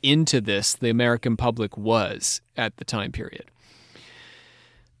how into this the American public was at the time period.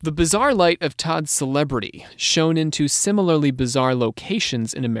 The bizarre light of Todd's celebrity shone into similarly bizarre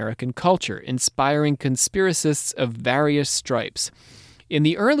locations in American culture, inspiring conspiracists of various stripes. In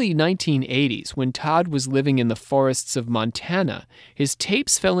the early 1980s, when Todd was living in the forests of Montana, his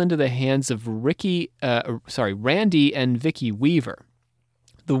tapes fell into the hands of Randy and Vicky Weaver.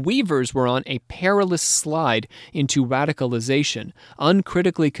 The Weavers were on a perilous slide into radicalization,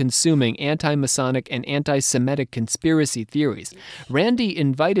 uncritically consuming anti-Masonic and anti-Semitic conspiracy theories. Randy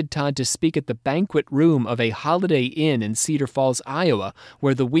invited Todd to speak at the banquet room of a Holiday Inn in Cedar Falls, Iowa,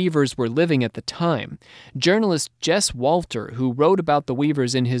 where the Weavers were living at the time. Journalist Jess Walter, who wrote about the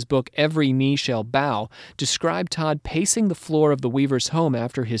Weavers in his book Every Knee Shall Bow, described Todd pacing the floor of the Weavers' home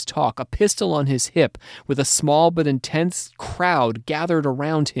after his talk, a pistol on his hip, with a small but intense crowd gathered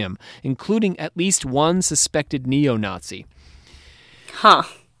around him, including at least one suspected neo-Nazi. Huh.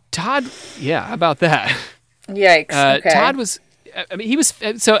 Todd, yeah, how about that? Yikes. Okay. Todd was,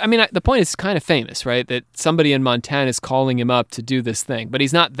 the point is kind of famous, right? That somebody in Montana is calling him up to do this thing, but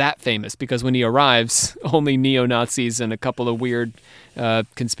he's not that famous because when he arrives, only neo-Nazis and a couple of weird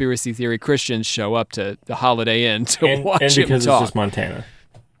conspiracy theory Christians show up to the Holiday Inn to watch him talk. And because it's just Montana.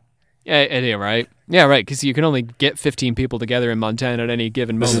 Yeah, right. Yeah, right, because you can only get 15 people together in Montana at any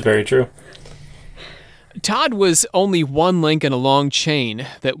given moment. This is very true. Todd was only one link in a long chain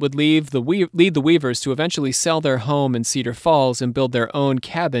that would lead the Weavers to eventually sell their home in Cedar Falls and build their own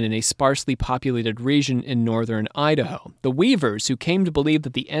cabin in a sparsely populated region in northern Idaho. The Weavers, who came to believe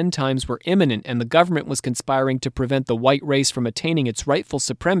that the end times were imminent and the government was conspiring to prevent the white race from attaining its rightful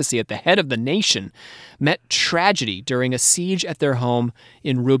supremacy at the head of the nation, met tragedy during a siege at their home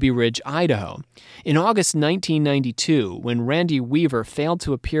in Ruby Ridge, Idaho. In August 1992, when Randy Weaver failed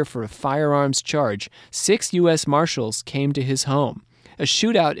to appear for a firearms charge, 6 U.S. Marshals came to his home. A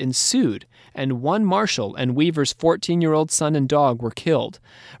shootout ensued, and one marshal and Weaver's 14-year-old son and dog were killed.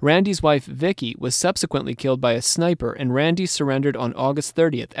 Randy's wife, Vicky, was subsequently killed by a sniper, and Randy surrendered on August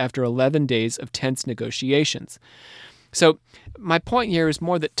 30th after 11 days of tense negotiations. So my point here is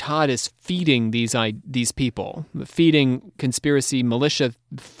more that Todd is feeding these people, feeding conspiracy militia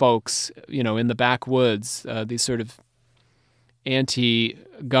folks, in the backwoods, these sort of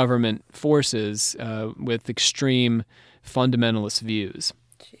anti-government forces with extreme fundamentalist views.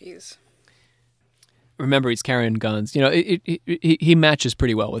 Jeez. Remember, he's carrying guns. He matches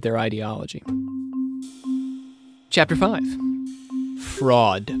pretty well with their ideology. Chapter 5.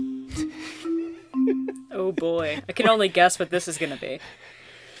 Fraud. Oh boy, I can only guess what this is going to be.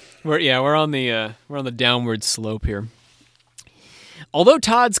 We're on the downward slope here. Although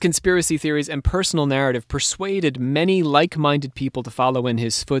Todd's conspiracy theories and personal narrative persuaded many like-minded people to follow in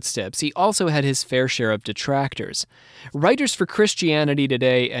his footsteps, he also had his fair share of detractors. Writers for Christianity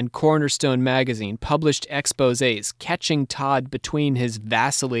Today and Cornerstone Magazine published exposés catching Todd between his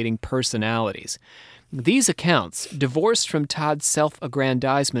vacillating personalities. These accounts, divorced from Todd's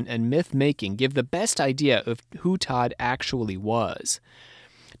self-aggrandizement and myth-making, give the best idea of who Todd actually was.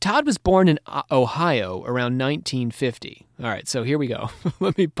 Todd was born in Ohio around 1950. All right, so here we go.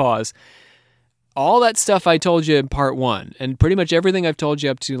 Let me pause. All that stuff I told you in part 1, and pretty much everything I've told you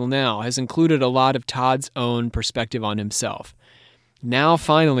up till now, has included a lot of Todd's own perspective on himself. Now,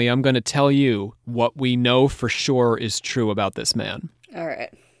 finally, I'm going to tell you what we know for sure is true about this man. All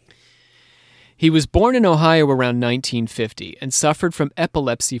right. He was born in Ohio around 1950 and suffered from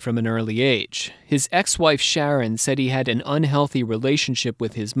epilepsy from an early age. His ex-wife Sharon said he had an unhealthy relationship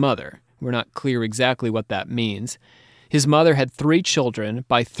with his mother. We're not clear exactly what that means. His mother had 3 children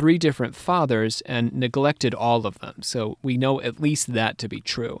by 3 different fathers and neglected all of them, so we know at least that to be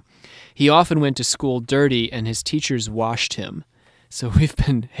true. He often went to school dirty and his teachers washed him. So we've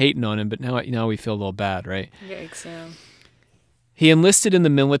been hating on him, but now we feel a little bad, right? Yikes, yeah. He enlisted in the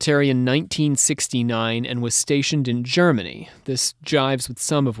military in 1969 and was stationed in Germany. This jives with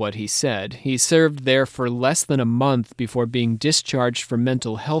some of what he said. He served there for less than a month before being discharged for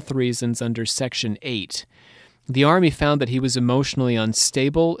mental health reasons under Section 8. The Army found that he was emotionally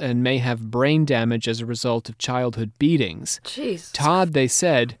unstable and may have brain damage as a result of childhood beatings. Jeez. Todd, they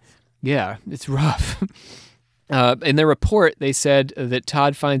said, yeah, it's rough. In their report, they said that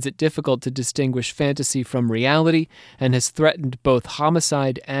Todd finds it difficult to distinguish fantasy from reality and has threatened both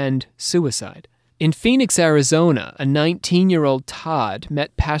homicide and suicide. In Phoenix, Arizona, a 19-year-old Todd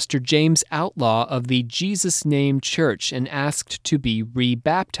met Pastor James Outlaw of the Jesus Name Church and asked to be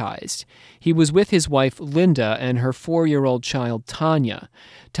rebaptized. He was with his wife Linda and her 4-year-old child Tanya.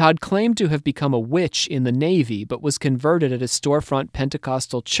 Todd claimed to have become a witch in the Navy, but was converted at a storefront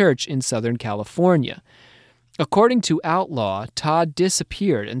Pentecostal church in Southern California. According to Outlaw, Todd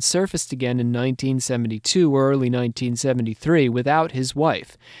disappeared and surfaced again in 1972 or early 1973 without his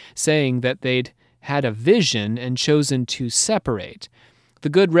wife, saying that they'd had a vision and chosen to separate. The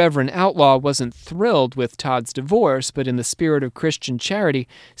good Reverend Outlaw wasn't thrilled with Todd's divorce, but in the spirit of Christian charity,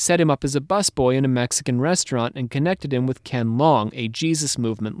 set him up as a busboy in a Mexican restaurant and connected him with Ken Long, a Jesus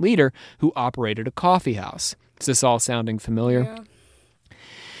movement leader who operated a coffee house. Is this all sounding familiar? Yeah.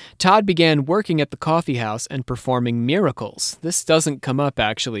 Todd began working at the coffee house and performing miracles. This doesn't come up,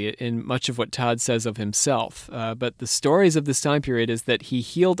 actually, in much of what Todd says of himself. But the stories of this time period is that he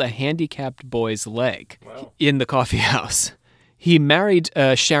healed a handicapped boy's leg in the coffee house. He married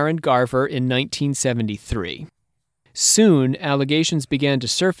Sharon Garver in 1973. Soon, allegations began to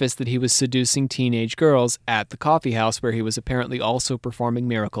surface that he was seducing teenage girls at the coffee house, where he was apparently also performing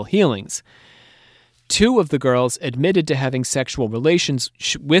miracle healings. 2 of the girls admitted to having sexual relations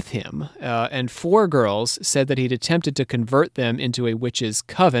with him, and 4 girls said that he'd attempted to convert them into a witch's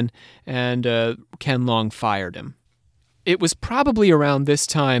coven, and Ken Long fired him. It was probably around this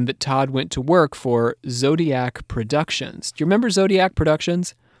time that Todd went to work for Zodiac Productions. Do you remember Zodiac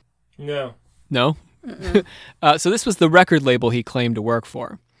Productions? No. No? So this was the record label he claimed to work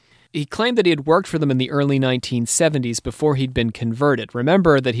for. He claimed that he had worked for them in the early 1970s before he'd been converted.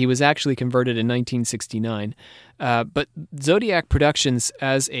 Remember that he was actually converted in 1969. But Zodiac Productions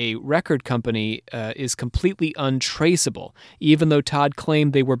as a record company is completely untraceable, even though Todd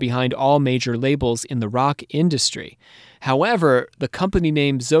claimed they were behind all major labels in the rock industry. However, the company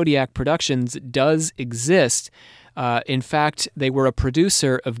name Zodiac Productions does exist. In fact, they were a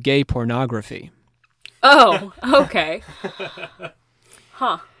producer of gay pornography. Oh, okay.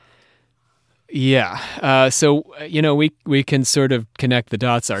 Huh. Yeah, so we can sort of connect the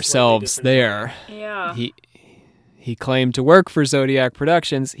dots ourselves there. Yeah. He claimed to work for Zodiac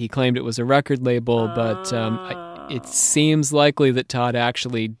Productions. He claimed it was a record label, but it seems likely that Todd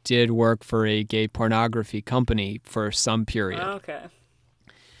actually did work for a gay pornography company for some period. Okay.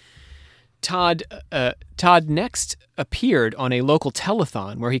 Todd next appeared on a local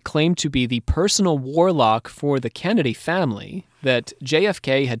telethon where he claimed to be the personal warlock for the Kennedy family, that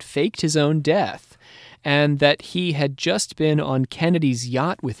JFK had faked his own death, and that he had just been on Kennedy's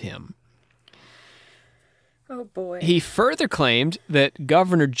yacht with him. Oh, boy. He further claimed that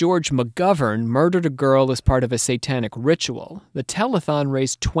Governor George McGovern murdered a girl as part of a satanic ritual. The telethon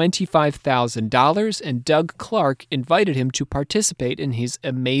raised $25,000, and Doug Clark invited him to participate in his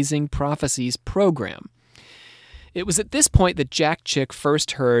Amazing Prophecies program. It was at this point that Jack Chick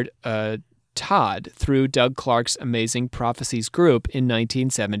first heard Todd through Doug Clark's Amazing Prophecies group in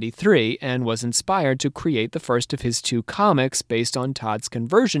 1973 and was inspired to create the first of his 2 comics based on Todd's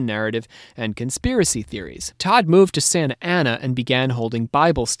conversion narrative and conspiracy theories. Todd moved to Santa Ana and began holding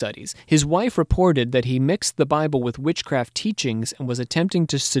Bible studies. His wife reported that he mixed the Bible with witchcraft teachings and was attempting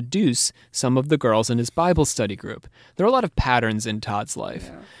to seduce some of the girls in his Bible study group. There are a lot of patterns in Todd's life.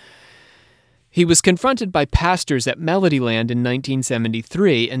 Yeah. He was confronted by pastors at Melodyland in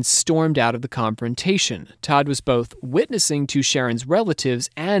 1973 and stormed out of the confrontation. Todd was both witnessing to Sharon's relatives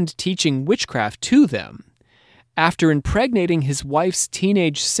and teaching witchcraft to them. After impregnating his wife's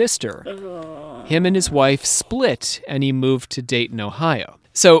teenage sister, him and his wife split, and he moved to Dayton, Ohio.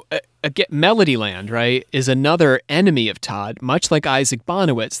 So, again, Melodyland, right, is another enemy of Todd, much like Isaac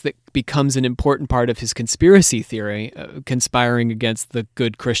Bonowitz, that becomes an important part of his conspiracy theory, conspiring against the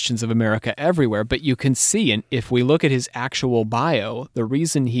good Christians of America everywhere. But you can see, and if we look at his actual bio, the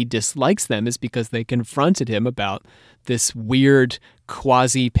reason he dislikes them is because they confronted him about this weird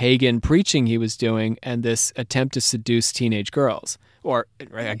quasi-pagan preaching he was doing and this attempt to seduce teenage girls. Or,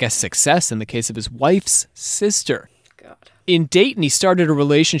 I guess, success in the case of his wife's sister. God. In Dayton, he started a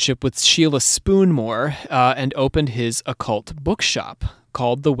relationship with Sheila Spoonmore and opened his occult bookshop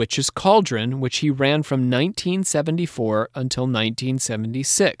called The Witch's Cauldron, which he ran from 1974 until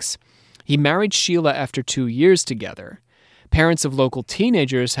 1976. He married Sheila after 2 years together. Parents of local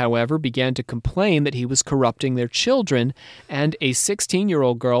teenagers, however, began to complain that he was corrupting their children, and a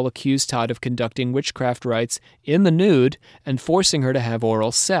 16-year-old girl accused Todd of conducting witchcraft rites in the nude and forcing her to have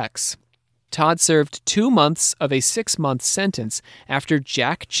oral sex. Todd served 2 months of a 6-month sentence after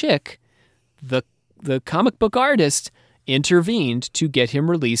Jack Chick, the comic book artist, intervened to get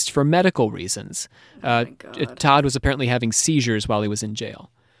him released for medical reasons. Todd was apparently having seizures while he was in jail.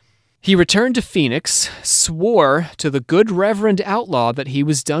 He returned to Phoenix, swore to the good Reverend Outlaw that he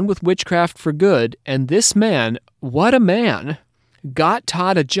was done with witchcraft for good, and this man, what a man, got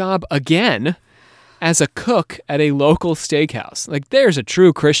Todd a job again as a cook at a local steakhouse. Like, there's a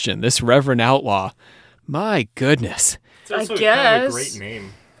true Christian, this Reverend Outlaw. My goodness. It's also I kind of a guess. great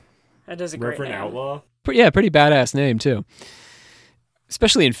name. That is a great Reverend name. Outlaw. Yeah, pretty badass name, too.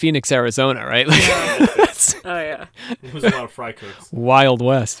 Especially in Phoenix, Arizona, right? Like, that's Oh, yeah. There's a lot of fry cooks. Wild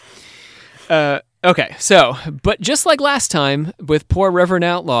West. Okay, so, but just like last time with poor Reverend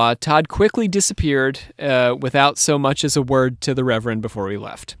Outlaw, Todd quickly disappeared without so much as a word to the Reverend before he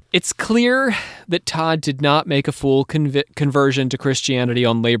left. It's clear that Todd did not make a full conversion to Christianity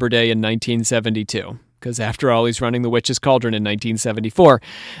on Labor Day in 1972, because after all, he's running the Witch's Cauldron in 1974.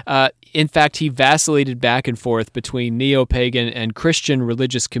 In fact, he vacillated back and forth between neo-pagan and Christian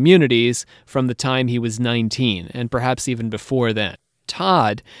religious communities from the time he was 19, and perhaps even before then.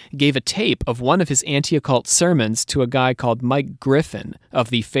 Todd gave a tape of one of his anti-occult sermons to a guy called Mike Griffin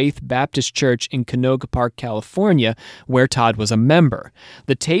of the Faith Baptist Church in Canoga Park, California, where Todd was a member.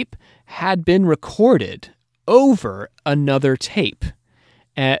 The tape had been recorded over another tape.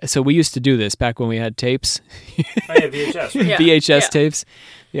 So we used to do this back when we had tapes. Oh, yeah, VHS. Right? Yeah. VHS tapes.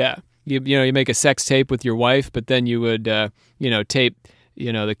 Yeah. You make a sex tape with your wife, but then you would, tape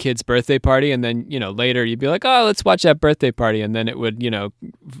the kid's birthday party, and then, later you'd be like, oh, let's watch that birthday party, and then it would,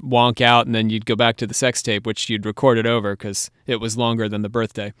 wonk out, and then you'd go back to the sex tape, which you'd record it over because it was longer than the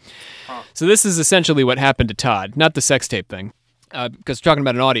birthday. Huh. So this is essentially what happened to Todd, not the sex tape thing, because we're talking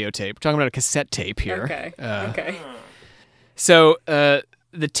about an audio tape. We're talking about a cassette tape here. Okay. Okay. So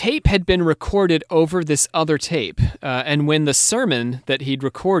the tape had been recorded over this other tape, and when the sermon that he'd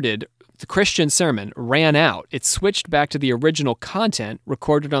recorded, the Christian sermon, ran out, it switched back to the original content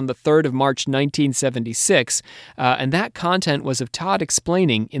recorded on the 3rd of March 1976, and that content was of Todd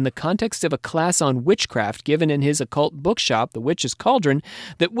explaining, in the context of a class on witchcraft given in his occult bookshop, The Witch's Cauldron,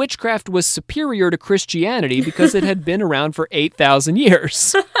 that witchcraft was superior to Christianity because it had been around for 8,000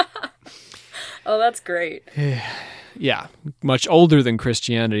 years. Oh, that's great. Yeah, much older than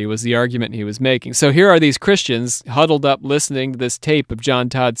Christianity was the argument he was making. So here are these Christians huddled up listening to this tape of John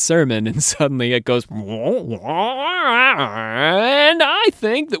Todd's sermon, and suddenly it goes, and I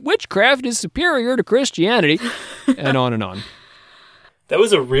think that witchcraft is superior to Christianity, and on and on. That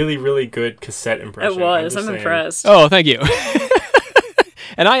was a really, really good cassette impression. It was. I'm impressed. Oh, thank you.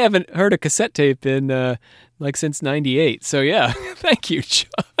 And I haven't heard a cassette tape in, since 98. So, yeah, thank you, John.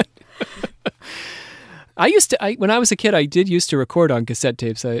 When I was a kid, I did used to record on cassette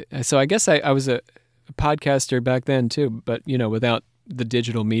tapes. So I guess I was a podcaster back then, too, but, without the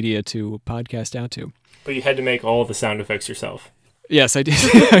digital media to podcast out to. But you had to make all the sound effects yourself. Yes, I did.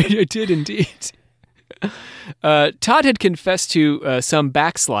 I did indeed. Todd had confessed to some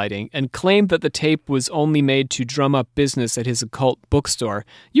backsliding and claimed that the tape was only made to drum up business at his occult bookstore.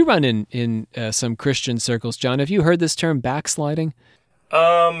 You run in some Christian circles, John. Have you heard this term backsliding?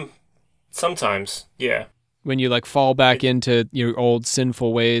 Sometimes, yeah. When you fall back into your old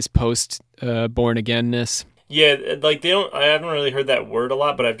sinful ways post born againness. Yeah, I haven't really heard that word a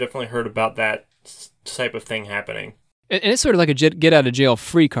lot, but I've definitely heard about that type of thing happening. And it's sort of like a get out of jail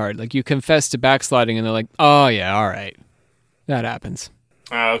free card. Like you confess to backsliding and they're like, "Oh yeah, all right. That happens."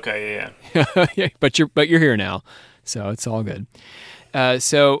 Okay, yeah. Yeah, but you're here now. So it's all good.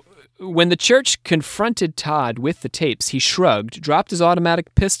 So when the church confronted Todd with the tapes, he shrugged, dropped his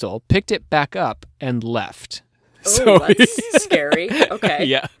automatic pistol, picked it back up, and left. Oh, that's scary. Okay.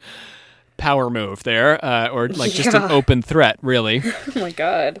 Yeah. Power move there, or just an open threat, really. Oh my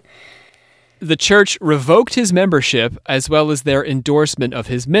God. The church revoked his membership as well as their endorsement of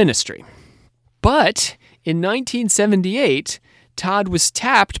his ministry. But in 1978, Todd was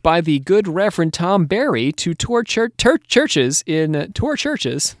tapped by the good Reverend Tom Barry to tour churches in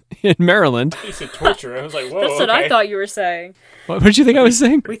Maryland. You said torture. I was like, whoa. That's what I thought you were saying. What did you think I was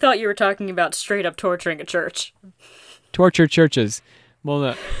saying? We thought you were talking about straight up torturing a church. Torture churches.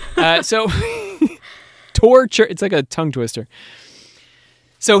 Well, no. So, torture. It's like a tongue twister.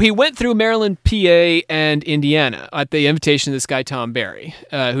 So he went through Maryland, PA, and Indiana at the invitation of this guy, Tom Barry,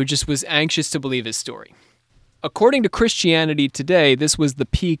 who just was anxious to believe his story. According to Christianity Today, this was the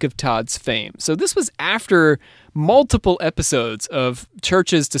peak of Todd's fame. So this was after multiple episodes of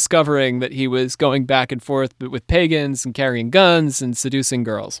churches discovering that he was going back and forth with pagans and carrying guns and seducing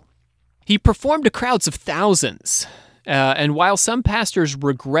girls. He performed to crowds of thousands. And while some pastors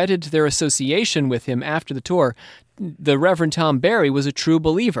regretted their association with him after the tour, the Reverend Tom Barry was a true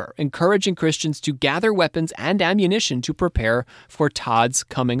believer, encouraging Christians to gather weapons and ammunition to prepare for Todd's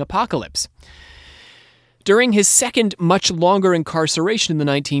coming apocalypse. During his second, much longer incarceration in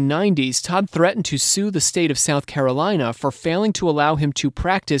the 1990s, Todd threatened to sue the state of South Carolina for failing to allow him to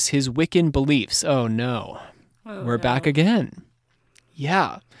practice his Wiccan beliefs. Oh, no. We're back again.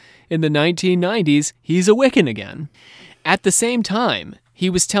 Yeah. In the 1990s, he's a Wiccan again. At the same time, he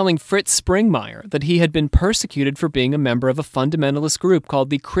was telling Fritz Springmeier that he had been persecuted for being a member of a fundamentalist group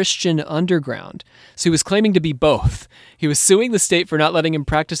called the Christian Underground. So he was claiming to be both. He was suing the state for not letting him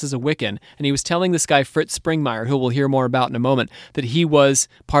practice as a Wiccan, and he was telling this guy Fritz Springmeier, who we'll hear more about in a moment, that he was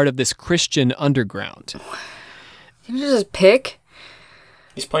part of this Christian Underground. Can you just pick?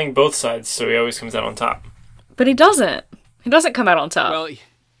 He's playing both sides, so he always comes out on top. But he doesn't. He doesn't come out on top. Well,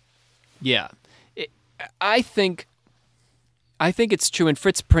 yeah. I think it's true, and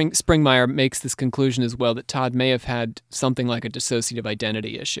Fritz Springmeier makes this conclusion as well, that Todd may have had something like a dissociative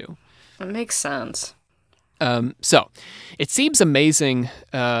identity issue. That makes sense. So, it seems amazing,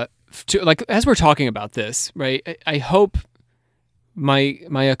 as we're talking about this, right, I hope my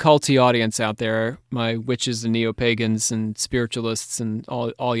occulty audience out there, my witches and neo-pagans and spiritualists and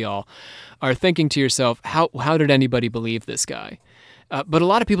all y'all, are thinking to yourself, how did anybody believe this guy? But a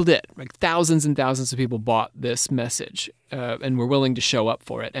lot of people did. Like thousands and thousands of people bought this message and were willing to show up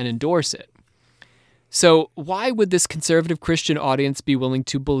for it and endorse it. So why would this conservative Christian audience be willing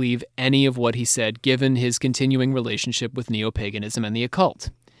to believe any of what he said, given his continuing relationship with neo-paganism and the occult?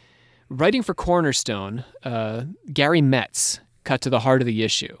 Writing for Cornerstone, Gary Metz cut to the heart of the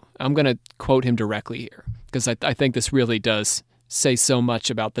issue. I'm going to quote him directly here, because I think this really does say so much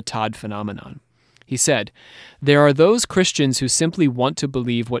about the Todd phenomenon. He said, "There are those Christians who simply want to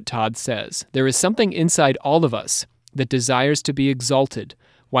believe what Todd says. There is something inside all of us that desires to be exalted,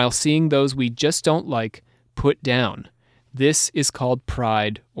 while seeing those we just don't like put down. This is called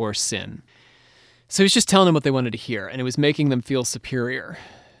pride or sin." So he's just telling them what they wanted to hear, and it was making them feel superior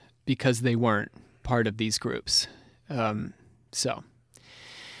because they weren't part of these groups. So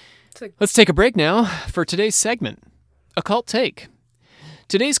let's take a break now for today's segment, Occult Take.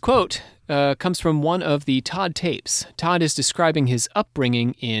 Today's quote comes from one of the Todd tapes. Todd is describing his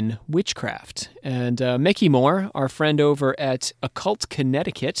upbringing in witchcraft. And Mickey Moore, our friend over at Occult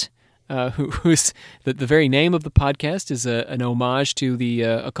Connecticut, who's the very name of the podcast is an homage to the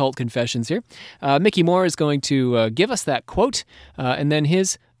Occult Confessions here. Mickey Moore is going to give us that quote and then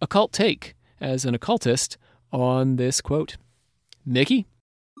his occult take as an occultist on this quote. Mickey?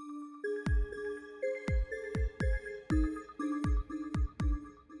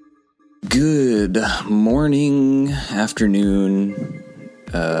 Good morning, afternoon,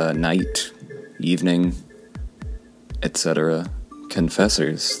 night, evening, etc.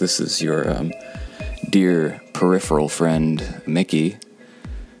 Confessors. This is your dear peripheral friend, Mickey.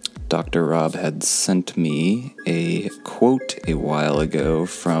 Dr. Rob had sent me a quote a while ago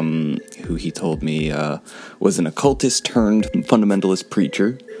from who he told me was an occultist turned fundamentalist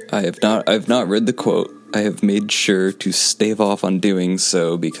preacher. I've not read the quote. I have made sure to stave off on doing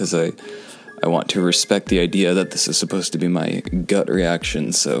so because I want to respect the idea that this is supposed to be my gut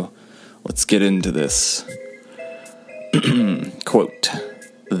reaction, so let's get into this. Quote,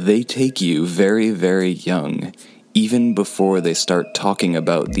 "They take you very, very young, even before they start talking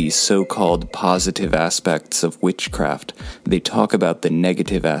about the so-called positive aspects of witchcraft. They talk about the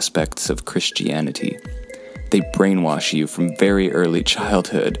negative aspects of Christianity. They brainwash you from very early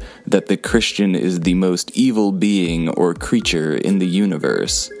childhood that the Christian is the most evil being or creature in the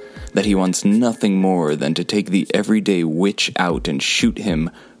universe, that he wants nothing more than to take the everyday witch out and shoot him,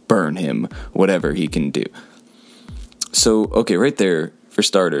 burn him, whatever he can do." So, okay, right there, for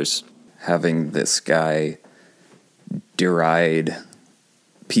starters, having this guy deride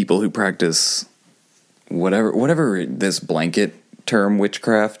people who practice whatever this blanket term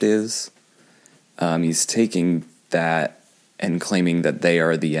witchcraft is, he's taking that and claiming that they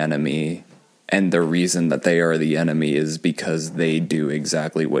are the enemy, and the reason that they are the enemy is because they do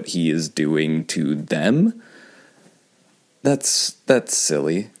exactly what he is doing to them. That's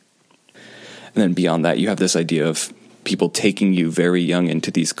silly. And then beyond that, you have this idea of people taking you very young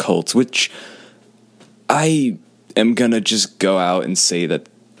into these cults, which I am gonna just go out and say that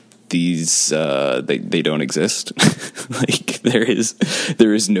these they don't exist. Like there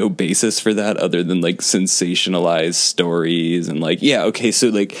is no basis for that other than like sensationalized stories and like, yeah, okay, so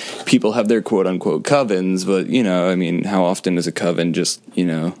like people have their quote unquote covens, but you know, I mean, how often is a coven just, you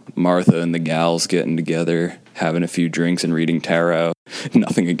know, Martha and the gals getting together, having a few drinks and reading tarot?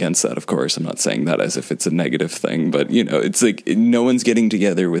 Nothing against that, of course. I'm not saying that as if it's a negative thing, but you know, it's like no one's getting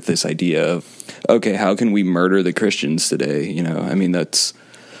together with this idea of, okay, how can we murder the Christians today? You know, I mean,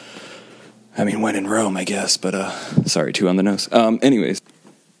 when in Rome, I guess, but, sorry, too on the nose. Anyways,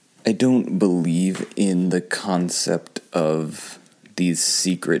 I don't believe in the concept of these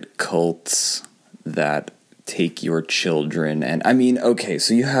secret cults that take your children, and, I mean, okay,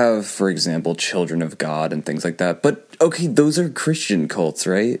 so you have, for example, Children of God and things like that, but, okay, those are Christian cults,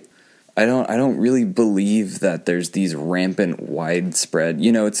 right? I don't really believe that there's these rampant, widespread,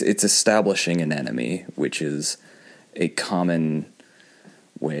 you know, it's establishing an enemy, which is a common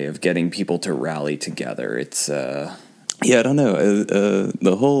way of getting people to rally together. It's I don't know,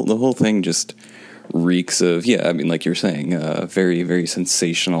 the whole thing just reeks of, yeah, I mean, like you're saying, very, very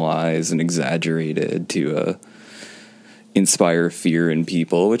sensationalized and exaggerated to inspire fear in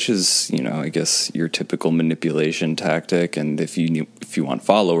people, which is, you know, I guess your typical manipulation tactic. And if you want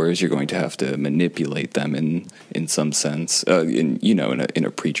followers, you're going to have to manipulate them in some sense, in a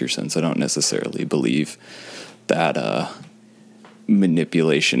preacher sense. I don't necessarily believe that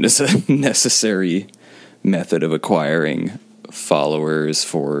manipulation is a necessary method of acquiring followers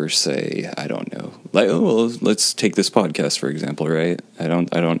for, say, I don't know, like, oh, well, let's take this podcast for example, right? I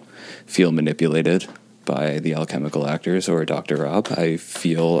don't feel manipulated by the Alchemical Actors or Dr. Rob. I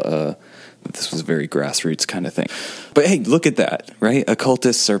feel that this was a very grassroots kind of thing. But hey, look at that, right?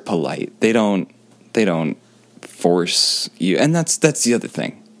 Occultists are polite. They don't force you, and that's the other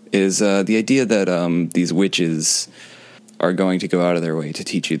thing is the idea that these witches are going to go out of their way to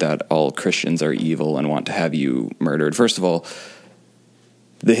teach you that all Christians are evil and want to have you murdered. First of all,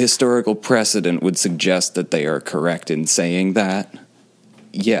 the historical precedent would suggest that they are correct in saying that.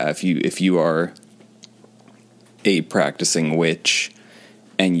 Yeah, if you are a practicing witch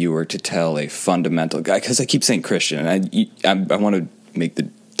and you were to tell a fundamental guy, because I keep saying Christian, and I want to make the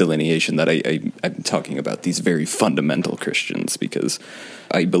delineation that I'm talking about these very fundamental Christians, because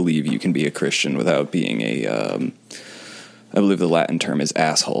I believe you can be a Christian without being I believe the Latin term is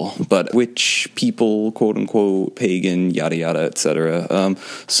asshole, but witch people, quote unquote, pagan, yada yada, etc.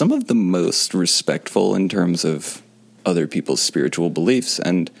 Some of the most respectful in terms of other people's spiritual beliefs,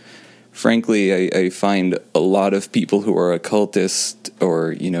 and frankly, I find a lot of people who are occultist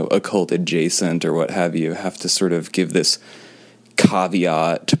or, occult adjacent or what have you have to sort of give this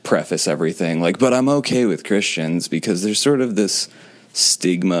caveat to preface everything. Like, but I'm okay with Christians, because there's sort of this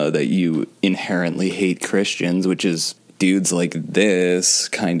stigma that you inherently hate Christians, which is dudes like this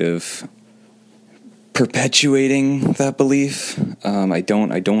kind of perpetuating that belief. I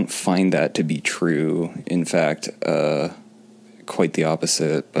don't find that to be true. In fact, quite the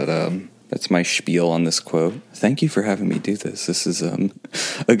opposite. But that's my spiel on this quote. Thank you for having me do this. This is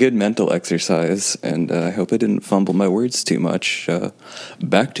a good mental exercise, and I hope I didn't fumble my words too much.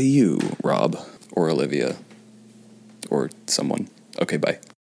 Back to you, Rob, or Olivia, or someone. Okay, bye.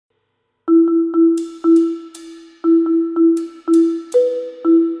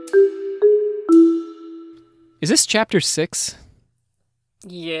 Is this chapter 6?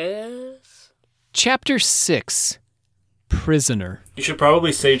 Yes. Chapter 6. Prisoner. You should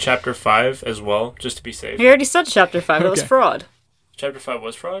probably say chapter 5 as well, just to be safe. You already said chapter 5. That was Okay. fraud. Chapter 5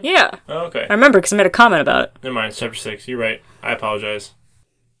 was fraud? Yeah. Oh, okay. I remember because I made a comment about it. Never mind, it's chapter 6. You're right. I apologize.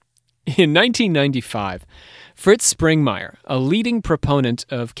 In 1995, Fritz Springmeier, a leading proponent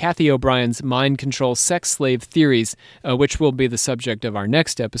of Kathy O'Brien's mind control sex slave theories, which will be the subject of our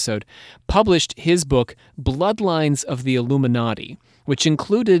next episode, published his book Bloodlines of the Illuminati, which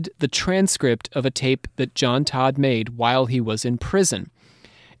included the transcript of a tape that John Todd made while he was in prison.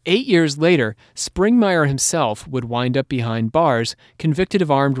 8 years later, Springmeier himself would wind up behind bars, convicted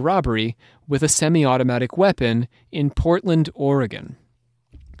of armed robbery with a semi-automatic weapon in Portland, Oregon.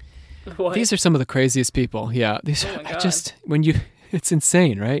 What? These are some of the craziest people. Yeah, these Oh my I God. just it's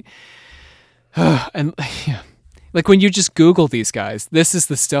insane, right? And yeah, like when you just Google these guys, this is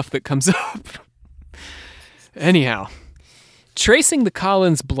the stuff that comes up. Anyhow, tracing the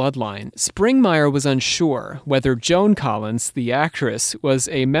Collins bloodline, Springmeier was unsure whether Joan Collins, the actress, was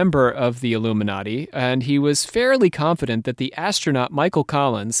a member of the Illuminati, and he was fairly confident that the astronaut Michael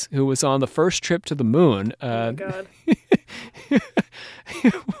Collins, who was on the first trip to the moon, Oh, God.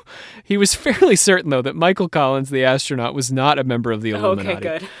 he was fairly certain, though, that Michael Collins, the astronaut, was not a member of the Illuminati.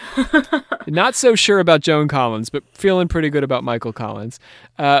 Okay, good. Not so sure about Joan Collins, but feeling pretty good about Michael Collins.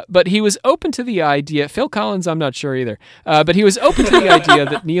 But he was open to the idea. Phil Collins, I'm not sure either. But he was open to the idea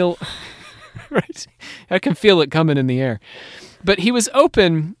that Neil... Right? I can feel it coming in the air. But he was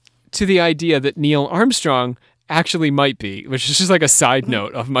open to the idea that Neil Armstrong actually might be, which is just like a side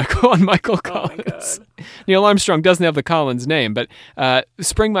note of Michael Collins. God. Neil Armstrong doesn't have the Collins name, but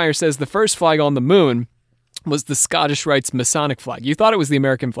Springmeier says the first flag on the moon was the Scottish Rites Masonic flag. You thought it was the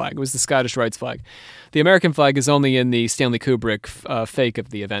American flag. It was the Scottish Rites flag. The American flag is only in the Stanley Kubrick fake of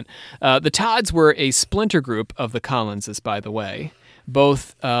the event. The Todds were a splinter group of the Collinses, by the way.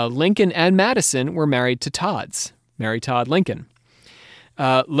 Both Lincoln and Madison were married to Todds. Mary Todd Lincoln.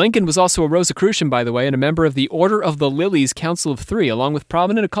 Lincoln was also a Rosicrucian, by the way, and a member of the Order of the Lilies Council of Three, along with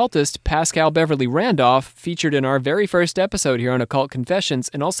prominent occultist Pascal Beverly Randolph, featured in our very first episode here on Occult Confessions,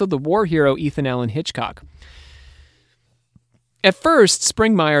 and also the war hero Ethan Allen Hitchcock. At first,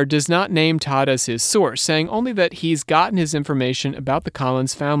 Springmeier does not name Todd as his source, saying only that he's gotten his information about the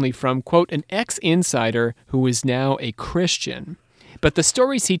Collins family from, quote, an ex-insider who is now a Christian. But the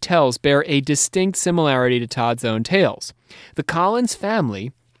stories he tells bear a distinct similarity to Todd's own tales. The Collins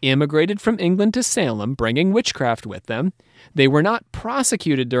family immigrated from England to Salem, bringing witchcraft with them. They were not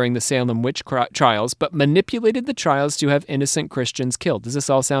prosecuted during the Salem witch trials, but manipulated the trials to have innocent Christians killed. Is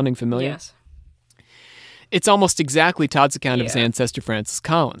this all sounding familiar? Yes. It's almost exactly Todd's account of his Yeah. ancestor Francis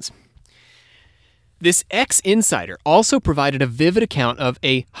Collins. This ex-insider also provided a vivid account of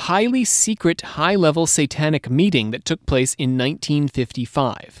a highly secret, high-level satanic meeting that took place in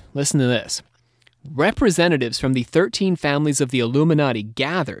 1955. Listen to this. Representatives from the 13 families of the Illuminati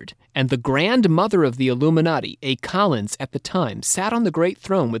gathered, and the Grand Mother of the Illuminati, a Collins at the time, sat on the great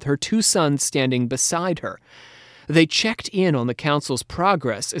throne with her two sons standing beside her. They checked in on the council's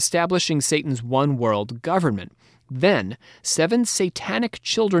progress, establishing Satan's one-world government. Then, 7 satanic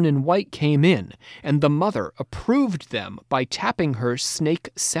children in white came in, and the mother approved them by tapping her snake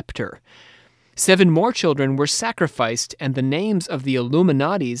scepter. 7 more children were sacrificed, and the names of the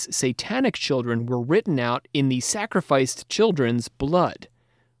Illuminati's satanic children were written out in the sacrificed children's blood.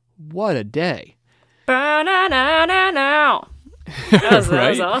 What a day. Ba-na-na-na-na. That was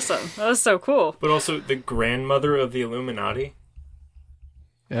Right? awesome. That was so cool. But also the grandmother of the Illuminati.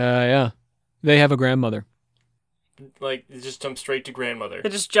 Yeah. They have a grandmother. Like, it just jumped straight to grandmother. They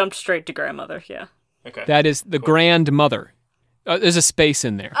just jumped straight to grandmother, yeah. Okay. That is the grandmother. There's a space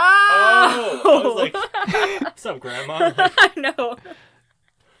in there. Oh! I was like, what's up, Grandma? I know.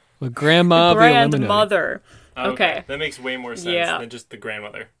 The grandma of the Illuminati. Grandmother. Oh, Okay. That makes way more sense Yeah. than just the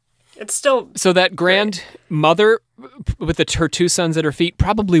grandmother. It's still... So that grandmother with her two sons at her feet,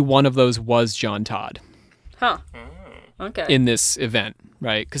 probably one of those was John Todd. Huh. Okay. In this event,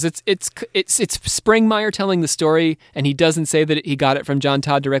 right? Because it's Springmeier telling the story, and he doesn't say that he got it from John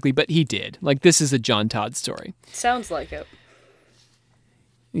Todd directly, but he did. Like, this is a John Todd story. Sounds like it.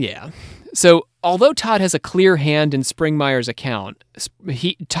 Yeah. So, although Todd has a clear hand in Springmeier's account,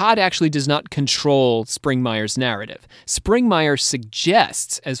 Todd actually does not control Springmeier's narrative. Springmeier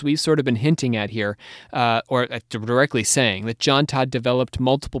suggests, as we've sort of been hinting at here, or directly saying, that John Todd developed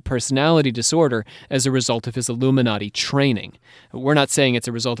multiple personality disorder as a result of his Illuminati training. We're not saying it's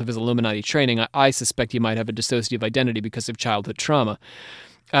a result of his Illuminati training. I suspect he might have a dissociative identity because of childhood trauma.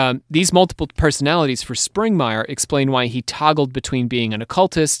 These multiple personalities for Springmeier explain why he toggled between being an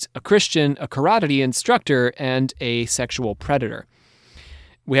occultist, a Christian, a karate instructor, and a sexual predator.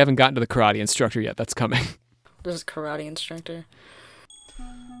 We haven't gotten to the karate instructor yet. That's coming. This is karate instructor.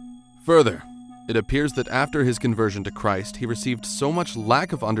 Further, it appears that after his conversion to Christ, he received so much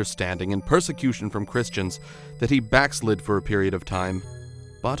lack of understanding and persecution from Christians that he backslid for a period of time,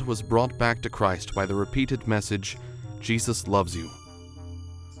 but was brought back to Christ by the repeated message, "Jesus loves you."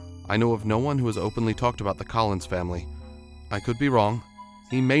 I know of no one who has openly talked about the Collins family. I could be wrong.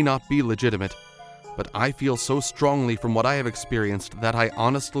 He may not be legitimate. But I feel so strongly from what I have experienced that I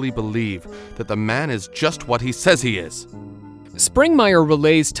honestly believe that the man is just what he says he is. Springmeier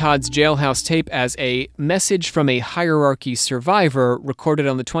relays Todd's jailhouse tape as a message from a hierarchy survivor recorded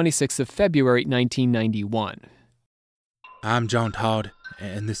on the 26th of February, 1991. I'm John Todd,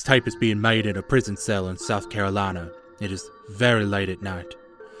 and this tape is being made in a prison cell in South Carolina. It is very late at night.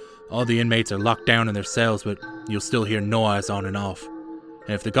 All the inmates are locked down in their cells, but you'll still hear noise on and off.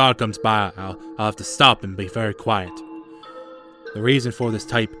 And if the guard comes by, I'll have to stop and be very quiet. The reason for this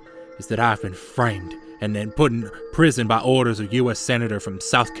tape is that I've been framed and then put in prison by orders of U.S. Senator from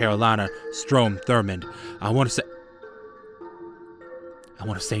South Carolina, Strom Thurmond. I want to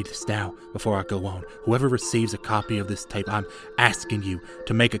say this now before I go on. Whoever receives a copy of this tape, I'm asking you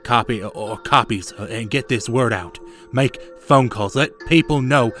to make a copy or copies and get this word out. Make phone calls. Let people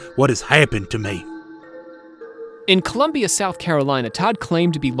know what has happened to me. In Columbia, South Carolina, Todd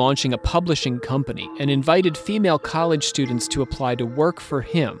claimed to be launching a publishing company and invited female college students to apply to work for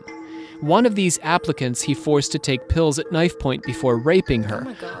him. One of these applicants he forced to take pills at knife point before raping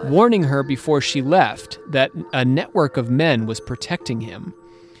her, warning her before she left that a network of men was protecting him.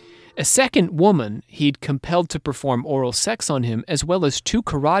 A second woman he'd compelled to perform oral sex on him, as well as 2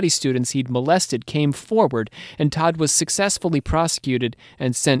 karate students he'd molested, came forward, and Todd was successfully prosecuted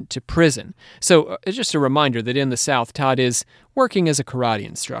and sent to prison. So, just a reminder that in the South, Todd is working as a karate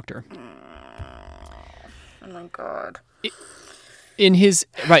instructor. Oh my God. In his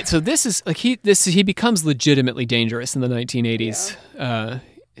right, so this is like he becomes legitimately dangerous in the 1980s. Yeah.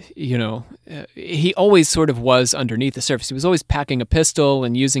 He always sort of was underneath the surface. He was always packing a pistol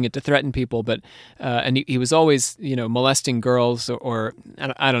and using it to threaten people, but he was always molesting girls or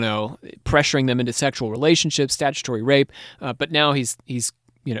I don't know, pressuring them into sexual relationships, statutory rape. But now this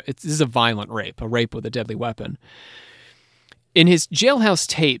is a violent rape, a rape with a deadly weapon. In his jailhouse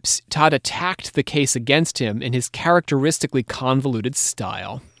tapes, Todd attacked the case against him in his characteristically convoluted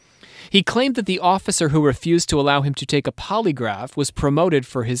style. He claimed that the officer who refused to allow him to take a polygraph was promoted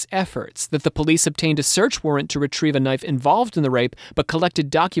for his efforts, that the police obtained a search warrant to retrieve a knife involved in the rape, but collected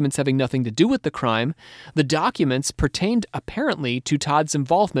documents having nothing to do with the crime. The documents pertained apparently to Todd's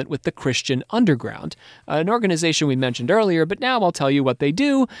involvement with the Christian Underground, an organization we mentioned earlier, but now I'll tell you what they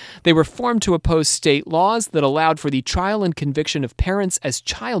do. They were formed to oppose state laws that allowed for the trial and conviction of parents as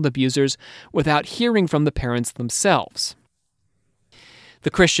child abusers without hearing from the parents themselves. The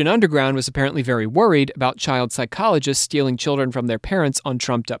Christian Underground was apparently very worried about child psychologists stealing children from their parents on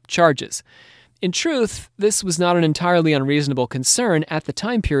trumped-up charges. In truth, this was not an entirely unreasonable concern at the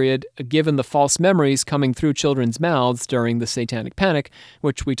time period, given the false memories coming through children's mouths during the Satanic Panic,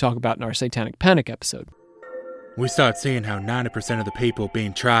 which we talk about in our Satanic Panic episode. We started seeing how 90% of the people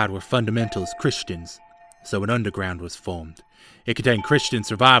being tried were fundamentalist Christians, so an underground was formed. It contained Christian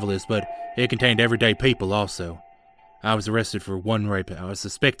survivalists, but it contained everyday people also. I was arrested for 1 rape. I was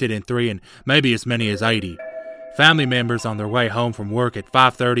suspected in 3 and maybe as many as 80. Family members on their way home from work at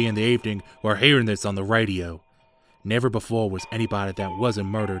 5:30 in the evening were hearing this on the radio. Never before was anybody that wasn't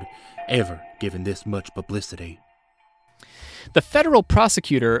murdered ever given this much publicity. The federal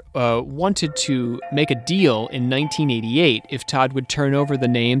prosecutor wanted to make a deal in 1988 if Todd would turn over the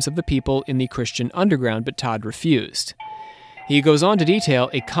names of the people in the Christian Underground, but Todd refused. He goes on to detail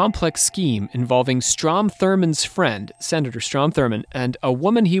a complex scheme involving Strom Thurmond's friend, Senator Strom Thurmond, and a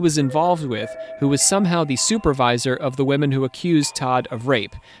woman he was involved with who was somehow the supervisor of the women who accused Todd of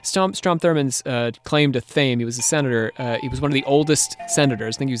rape. Strom Thurmond's claim to fame, he was a senator. He was one of the oldest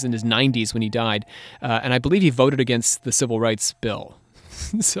senators. I think he was in his 90s when he died. And I believe he voted against the Civil Rights Bill.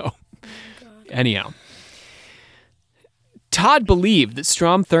 So, anyhow. Todd believed that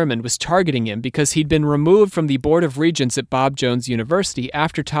Strom Thurmond was targeting him because he'd been removed from the Board of Regents at Bob Jones University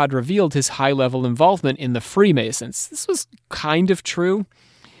after Todd revealed his high-level involvement in the Freemasons. This was kind of true.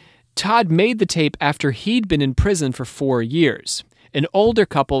 Todd made the tape after he'd been in prison for 4 years. An older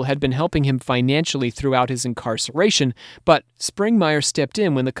couple had been helping him financially throughout his incarceration, but Springmeier stepped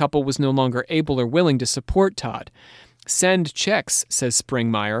in when the couple was no longer able or willing to support Todd. Send checks, says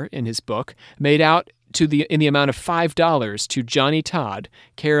Springmeier in his book, made out in the amount of $5 to Johnny Todd,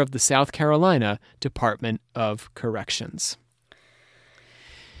 care of the South Carolina Department of Corrections.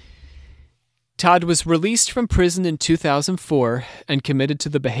 Todd was released from prison in 2004 and committed to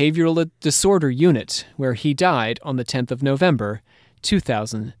the Behavioral Disorder Unit, where he died on the 10th of November,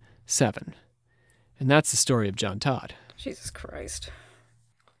 2007. And that's the story of John Todd. Jesus Christ.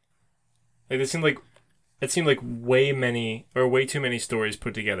 Like, it seemed like way too many stories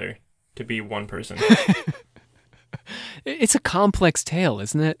put together to be one person. It's a complex tale,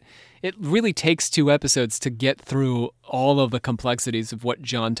 isn't it? It really takes 2 episodes to get through all of the complexities of what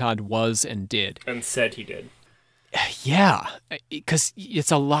John Todd was and did. And said he did. Yeah, because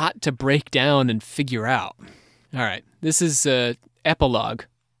it's a lot to break down and figure out. All right, this is epilogue.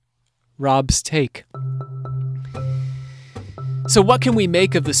 Rob's take. So what can we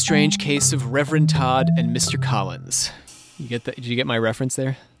make of the strange case of Reverend Todd and Mr. Collins? Did you get my reference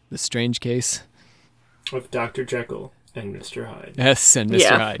there? The strange case? Of Dr. Jekyll and Mr. Hyde. Yes, and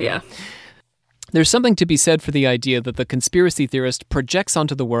Mr. Hyde. Yeah. There's something to be said for the idea that the conspiracy theorist projects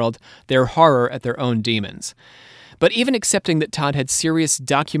onto the world their horror at their own demons. But even accepting that Todd had serious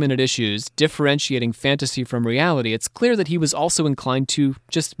documented issues differentiating fantasy from reality, it's clear that he was also inclined to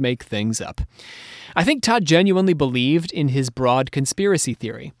just make things up. I think Todd genuinely believed in his broad conspiracy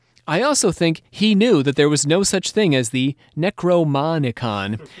theory. I also think he knew that there was no such thing as the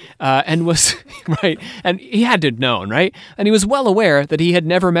Necromonicon, and was, right, and he had to have known, right? And he was well aware that he had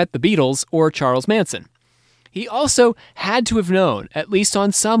never met the Beatles or Charles Manson. He also had to have known, at least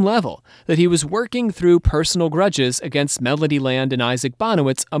on some level, that he was working through personal grudges against Melody Land and Isaac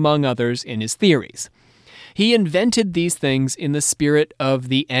Bonowitz, among others, in his theories. He invented these things in the spirit of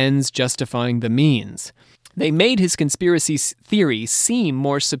the ends justifying the means. They made his conspiracy theory seem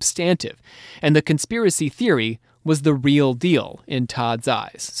more substantive, and the conspiracy theory was the real deal in Todd's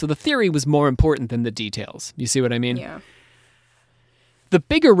eyes. So the theory was more important than the details. You see what I mean? Yeah. The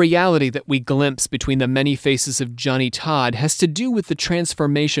bigger reality that we glimpse between the many faces of Johnny Todd has to do with the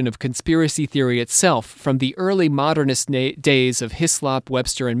transformation of conspiracy theory itself from the early modernist days of Hislop,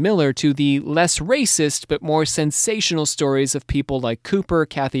 Webster, and Miller to the less racist but more sensational stories of people like Cooper,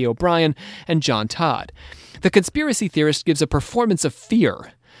 Kathy O'Brien, and John Todd. The conspiracy theorist gives a performance of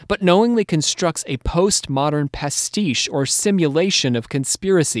fear, but knowingly constructs a postmodern pastiche or simulation of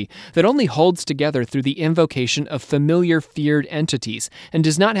conspiracy that only holds together through the invocation of familiar feared entities and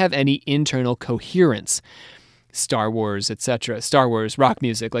does not have any internal coherence. Star Wars, etc. Star Wars, rock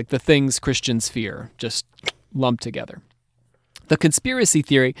music, like the things Christians fear, just lumped together. The conspiracy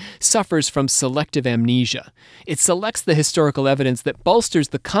theory suffers from selective amnesia. It selects the historical evidence that bolsters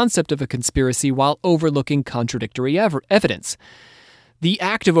the concept of a conspiracy while overlooking contradictory evidence. The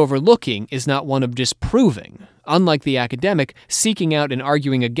act of overlooking is not one of disproving. Unlike the academic seeking out and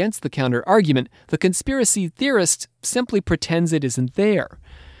arguing against the counter-argument, the conspiracy theorist simply pretends it isn't there.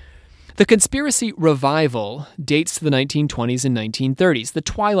 The conspiracy revival dates to the 1920s and 1930s, the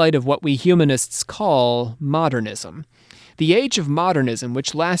twilight of what we humanists call modernism. The age of modernism,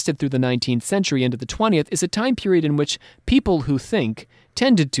 which lasted through the 19th century into the 20th, is a time period in which people who think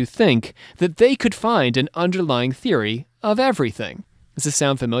tended to think that they could find an underlying theory of everything. Does this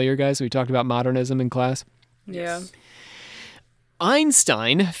sound familiar, guys? We talked about modernism in class. Yeah.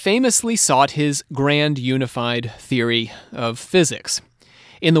 Einstein famously sought his grand unified theory of physics.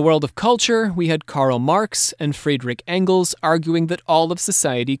 In the world of culture, we had Karl Marx and Friedrich Engels arguing that all of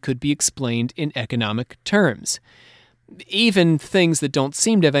society could be explained in economic terms. Even things that don't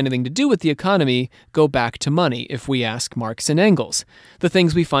seem to have anything to do with the economy go back to money, if we ask Marx and Engels. The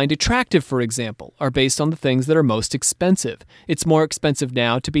things we find attractive, for example, are based on the things that are most expensive. It's more expensive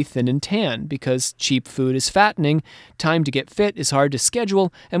now to be thin and tan because cheap food is fattening, time to get fit is hard to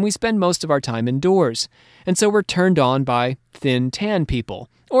schedule, and we spend most of our time indoors. And so we're turned on by thin, tan people.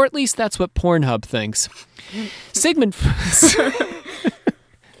 Or at least that's what Pornhub thinks. Sigmund...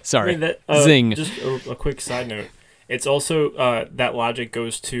 Sorry. Zing. Just a quick side note. It's also, that logic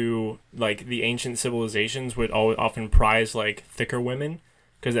goes to, like, the ancient civilizations would often prize, like, thicker women,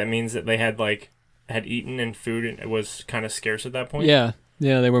 because that means that they had eaten and food and it was kind of scarce at that point. Yeah,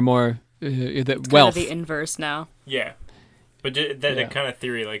 they were more it's wealth. kind of the inverse now. Yeah. But that kind of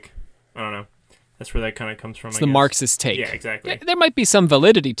theory, like, I don't know. That's where that kind of comes from, It's the Marxist take. Yeah, exactly. There might be some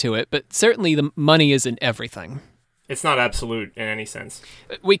validity to it, but certainly the money isn't everything. It's not absolute in any sense.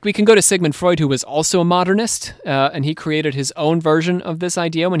 We can go to Sigmund Freud, who was also a modernist, and he created his own version of this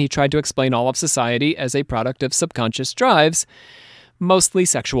idea when he tried to explain all of society as a product of subconscious drives, mostly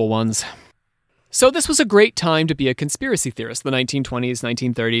sexual ones. So this was a great time to be a conspiracy theorist, the 1920s,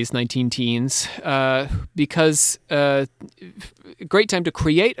 1930s, 19-teens, because a great time to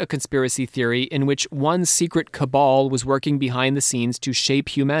create a conspiracy theory in which one secret cabal was working behind the scenes to shape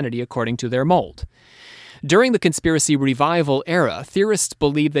humanity according to their mold. During the conspiracy revival era, theorists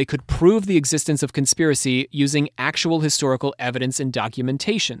believed they could prove the existence of conspiracy using actual historical evidence and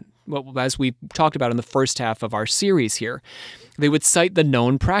documentation, as we talked about in the first half of our series here. They would cite the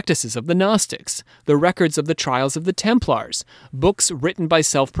known practices of the Gnostics, the records of the trials of the Templars, books written by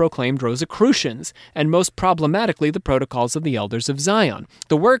self-proclaimed Rosicrucians, and most problematically, the Protocols of the Elders of Zion.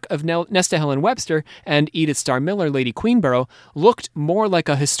 The work of Nesta Helen Webster and Edith Starr Miller, Lady Queenborough, looked more like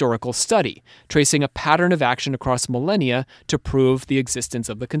a historical study, tracing a pattern of action across millennia to prove the existence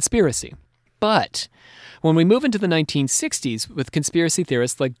of the conspiracy. But when we move into the 1960s with conspiracy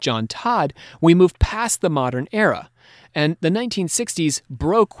theorists like John Todd, we move past the modern era. And the 1960s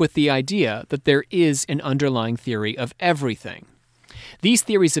broke with the idea that there is an underlying theory of everything. These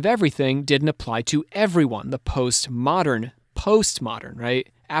theories of everything didn't apply to everyone, the postmodern, right?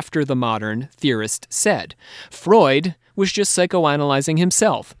 After the modern theorist said. Freud was just psychoanalyzing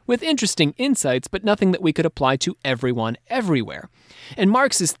himself, with interesting insights, but nothing that we could apply to everyone everywhere. And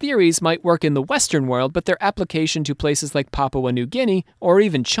Marx's theories might work in the Western world, but their application to places like Papua New Guinea or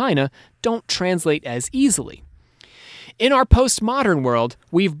even China don't translate as easily. In our postmodern world,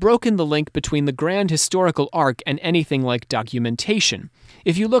 we've broken the link between the grand historical arc and anything like documentation.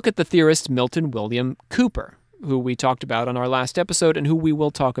 If you look at the theorist Milton William Cooper, who we talked about on our last episode and who we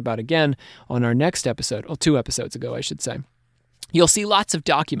will talk about again on our next episode, 2 episodes ago, I should say, you'll see lots of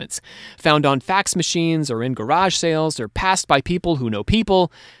documents found on fax machines or in garage sales or passed by people who know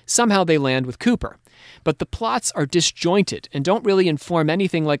people. Somehow they land with Cooper. But the plots are disjointed and don't really inform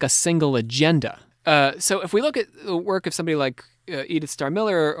anything like a single agenda. So if we look at the work of somebody like Edith Starr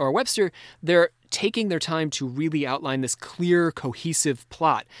Miller or Webster, they're taking their time to really outline this clear, cohesive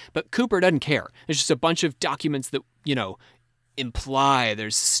plot. But Cooper doesn't care. There's just a bunch of documents that, imply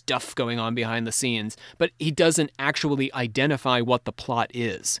there's stuff going on behind the scenes, but he doesn't actually identify what the plot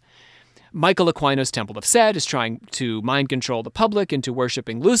is. Michael Aquino's Temple of Set is trying to mind control the public into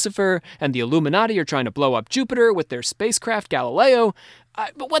worshiping Lucifer, and the Illuminati are trying to blow up Jupiter with their spacecraft Galileo.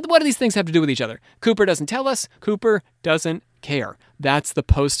 But what do these things have to do with each other? Cooper doesn't tell us. Cooper doesn't care. That's the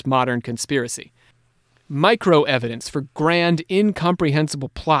postmodern conspiracy. Micro-evidence for grand, incomprehensible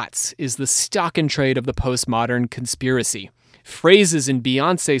plots is the stock and trade of the postmodern conspiracy. Phrases in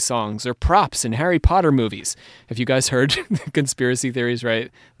Beyoncé songs or props in Harry Potter movies. Have you guys heard conspiracy theories, right?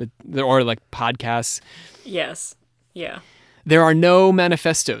 Or like podcasts? Yes. Yeah. There are no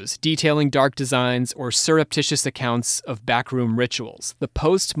manifestos detailing dark designs or surreptitious accounts of backroom rituals. The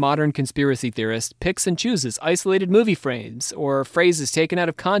postmodern conspiracy theorist picks and chooses isolated movie frames or phrases taken out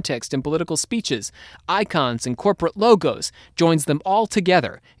of context in political speeches, icons and corporate logos, joins them all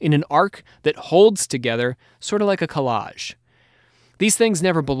together in an arc that holds together, sort of like a collage. These things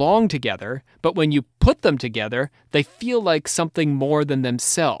never belong together, but when you put them together, they feel like something more than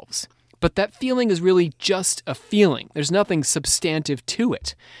themselves. But that feeling is really just a feeling. There's nothing substantive to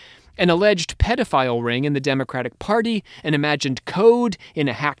it. An alleged pedophile ring in the Democratic Party, an imagined code in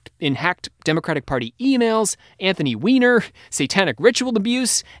hacked Democratic Party emails, Anthony Weiner, satanic ritual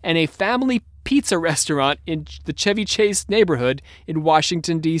abuse, and a family pizza restaurant in the Chevy Chase neighborhood in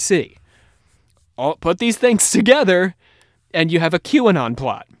Washington, D.C. Put these things together, and you have a QAnon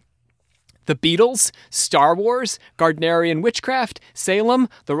plot. The Beatles, Star Wars, Gardnerian witchcraft, Salem,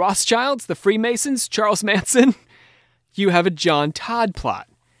 the Rothschilds, the Freemasons, Charles Manson. You have a John Todd plot.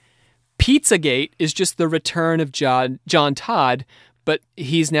 Pizzagate is just the return of John Todd, but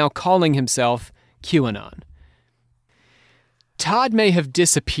he's now calling himself QAnon. Todd may have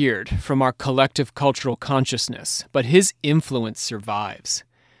disappeared from our collective cultural consciousness, but his influence survives.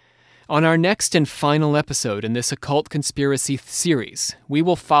 On our next and final episode in this occult conspiracy series, we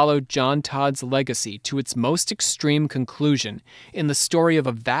will follow John Todd's legacy to its most extreme conclusion in the story of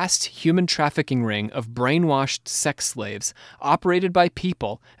a vast human trafficking ring of brainwashed sex slaves operated by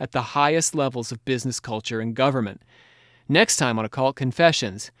people at the highest levels of business culture and government. Next time on Occult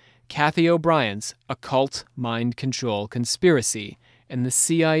Confessions, Kathy O'Brien's occult mind control conspiracy and the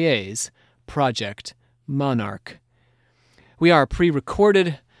CIA's Project Monarch. We are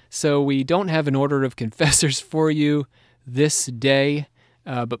pre-recorded, so we don't have an order of confessors for you this day,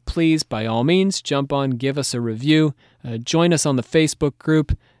 but please, by all means, jump on, give us a review, join us on the Facebook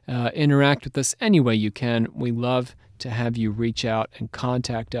group, interact with us any way you can. We love to have you reach out and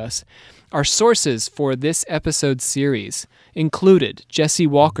contact us. Our sources for this episode series included Jesse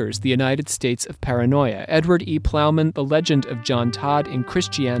Walker's The United States of Paranoia, Edward E. Plowman, The Legend of John Todd in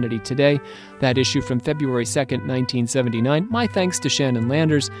Christianity Today, that issue from February 2nd, 1979. My thanks to Shannon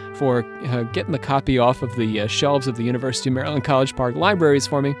Landers for getting the copy off of the shelves of the University of Maryland College Park libraries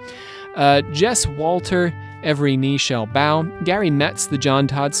for me. Jess Walter, Every Knee Shall Bow, Gary Metz, The John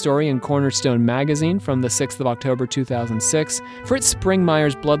Todd Story in Cornerstone Magazine from the 6th of October 2006, Fritz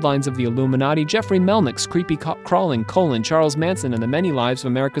Springmeier's Bloodlines of the Illuminati, Jeffrey Melnick's Creepy Crawling, Charles Manson and the Many Lives of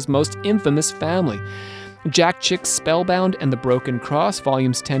America's Most Infamous Family, Jack Chick's Spellbound and The Broken Cross,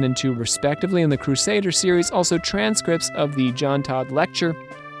 Volumes 10 and 2 respectively, in the Crusader series, also transcripts of the John Todd Lecture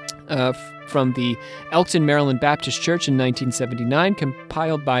from the Elkton, Maryland Baptist Church in 1979,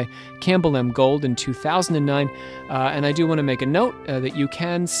 compiled by Campbell M. Gold in 2009. And I do want to make a note that you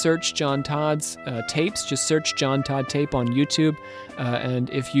can search John Todd's tapes. Just search John Todd tape on YouTube. And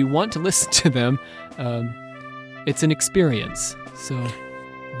if you want to listen to them, it's an experience. So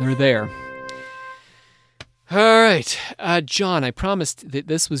they're there. All right. John, I promised that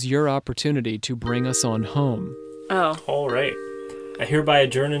this was your opportunity to bring us on home. Oh. All right. I hereby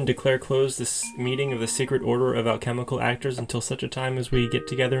adjourn and declare closed this meeting of the Secret Order of Alchemical Actors until such a time as we get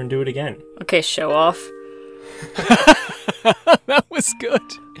together and do it again. Okay, show off. That was good.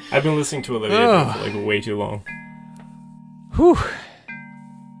 I've been listening to Olivia for like way too long. Whew.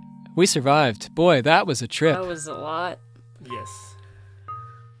 We survived. Boy, that was a trip. That was a lot. Yes.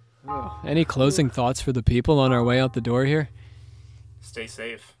 Any closing thoughts for the people on our way out the door here? Stay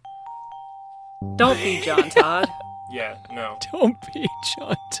safe. Don't be John Todd. Yeah, no. Don't be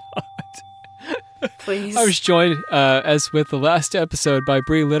John Todd. Please. I was joined, as with the last episode, by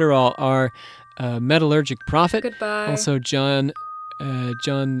Bree Litterall, our metallurgic prophet. Goodbye. Also John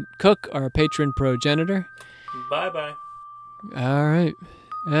Cook, our patron progenitor. Bye-bye. All right.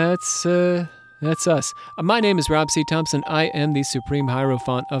 That's us. My name is Rob C. Thompson. I am the Supreme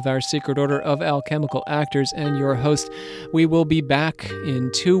Hierophant of our Secret Order of Alchemical Actors and your host. We will be back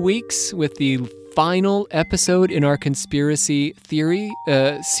in 2 weeks with the final episode in our conspiracy theory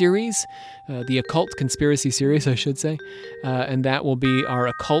series, the occult conspiracy series, I should say, and that will be our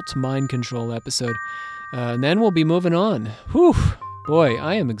occult mind control episode. And then we'll be moving on. Whew, boy,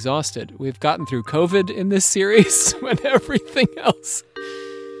 I am exhausted. We've gotten through COVID in this series and everything else.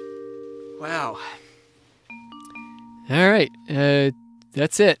 Wow. All right,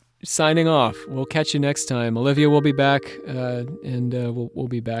 that's it. Signing off. We'll catch you next time. Olivia will be back, and we'll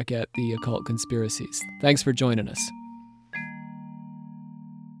be back at the Occult Conspiracies. Thanks for joining us.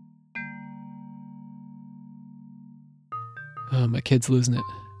 Oh, my kid's losing it.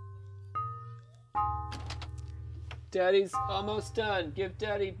 Daddy's almost done. Give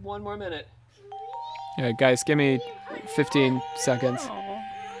Daddy 1 more minute. All right, guys, give me 15 seconds.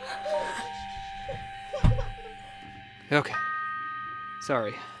 Okay.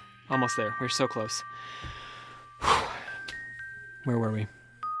 Sorry. Almost there. We're so close. Where were we?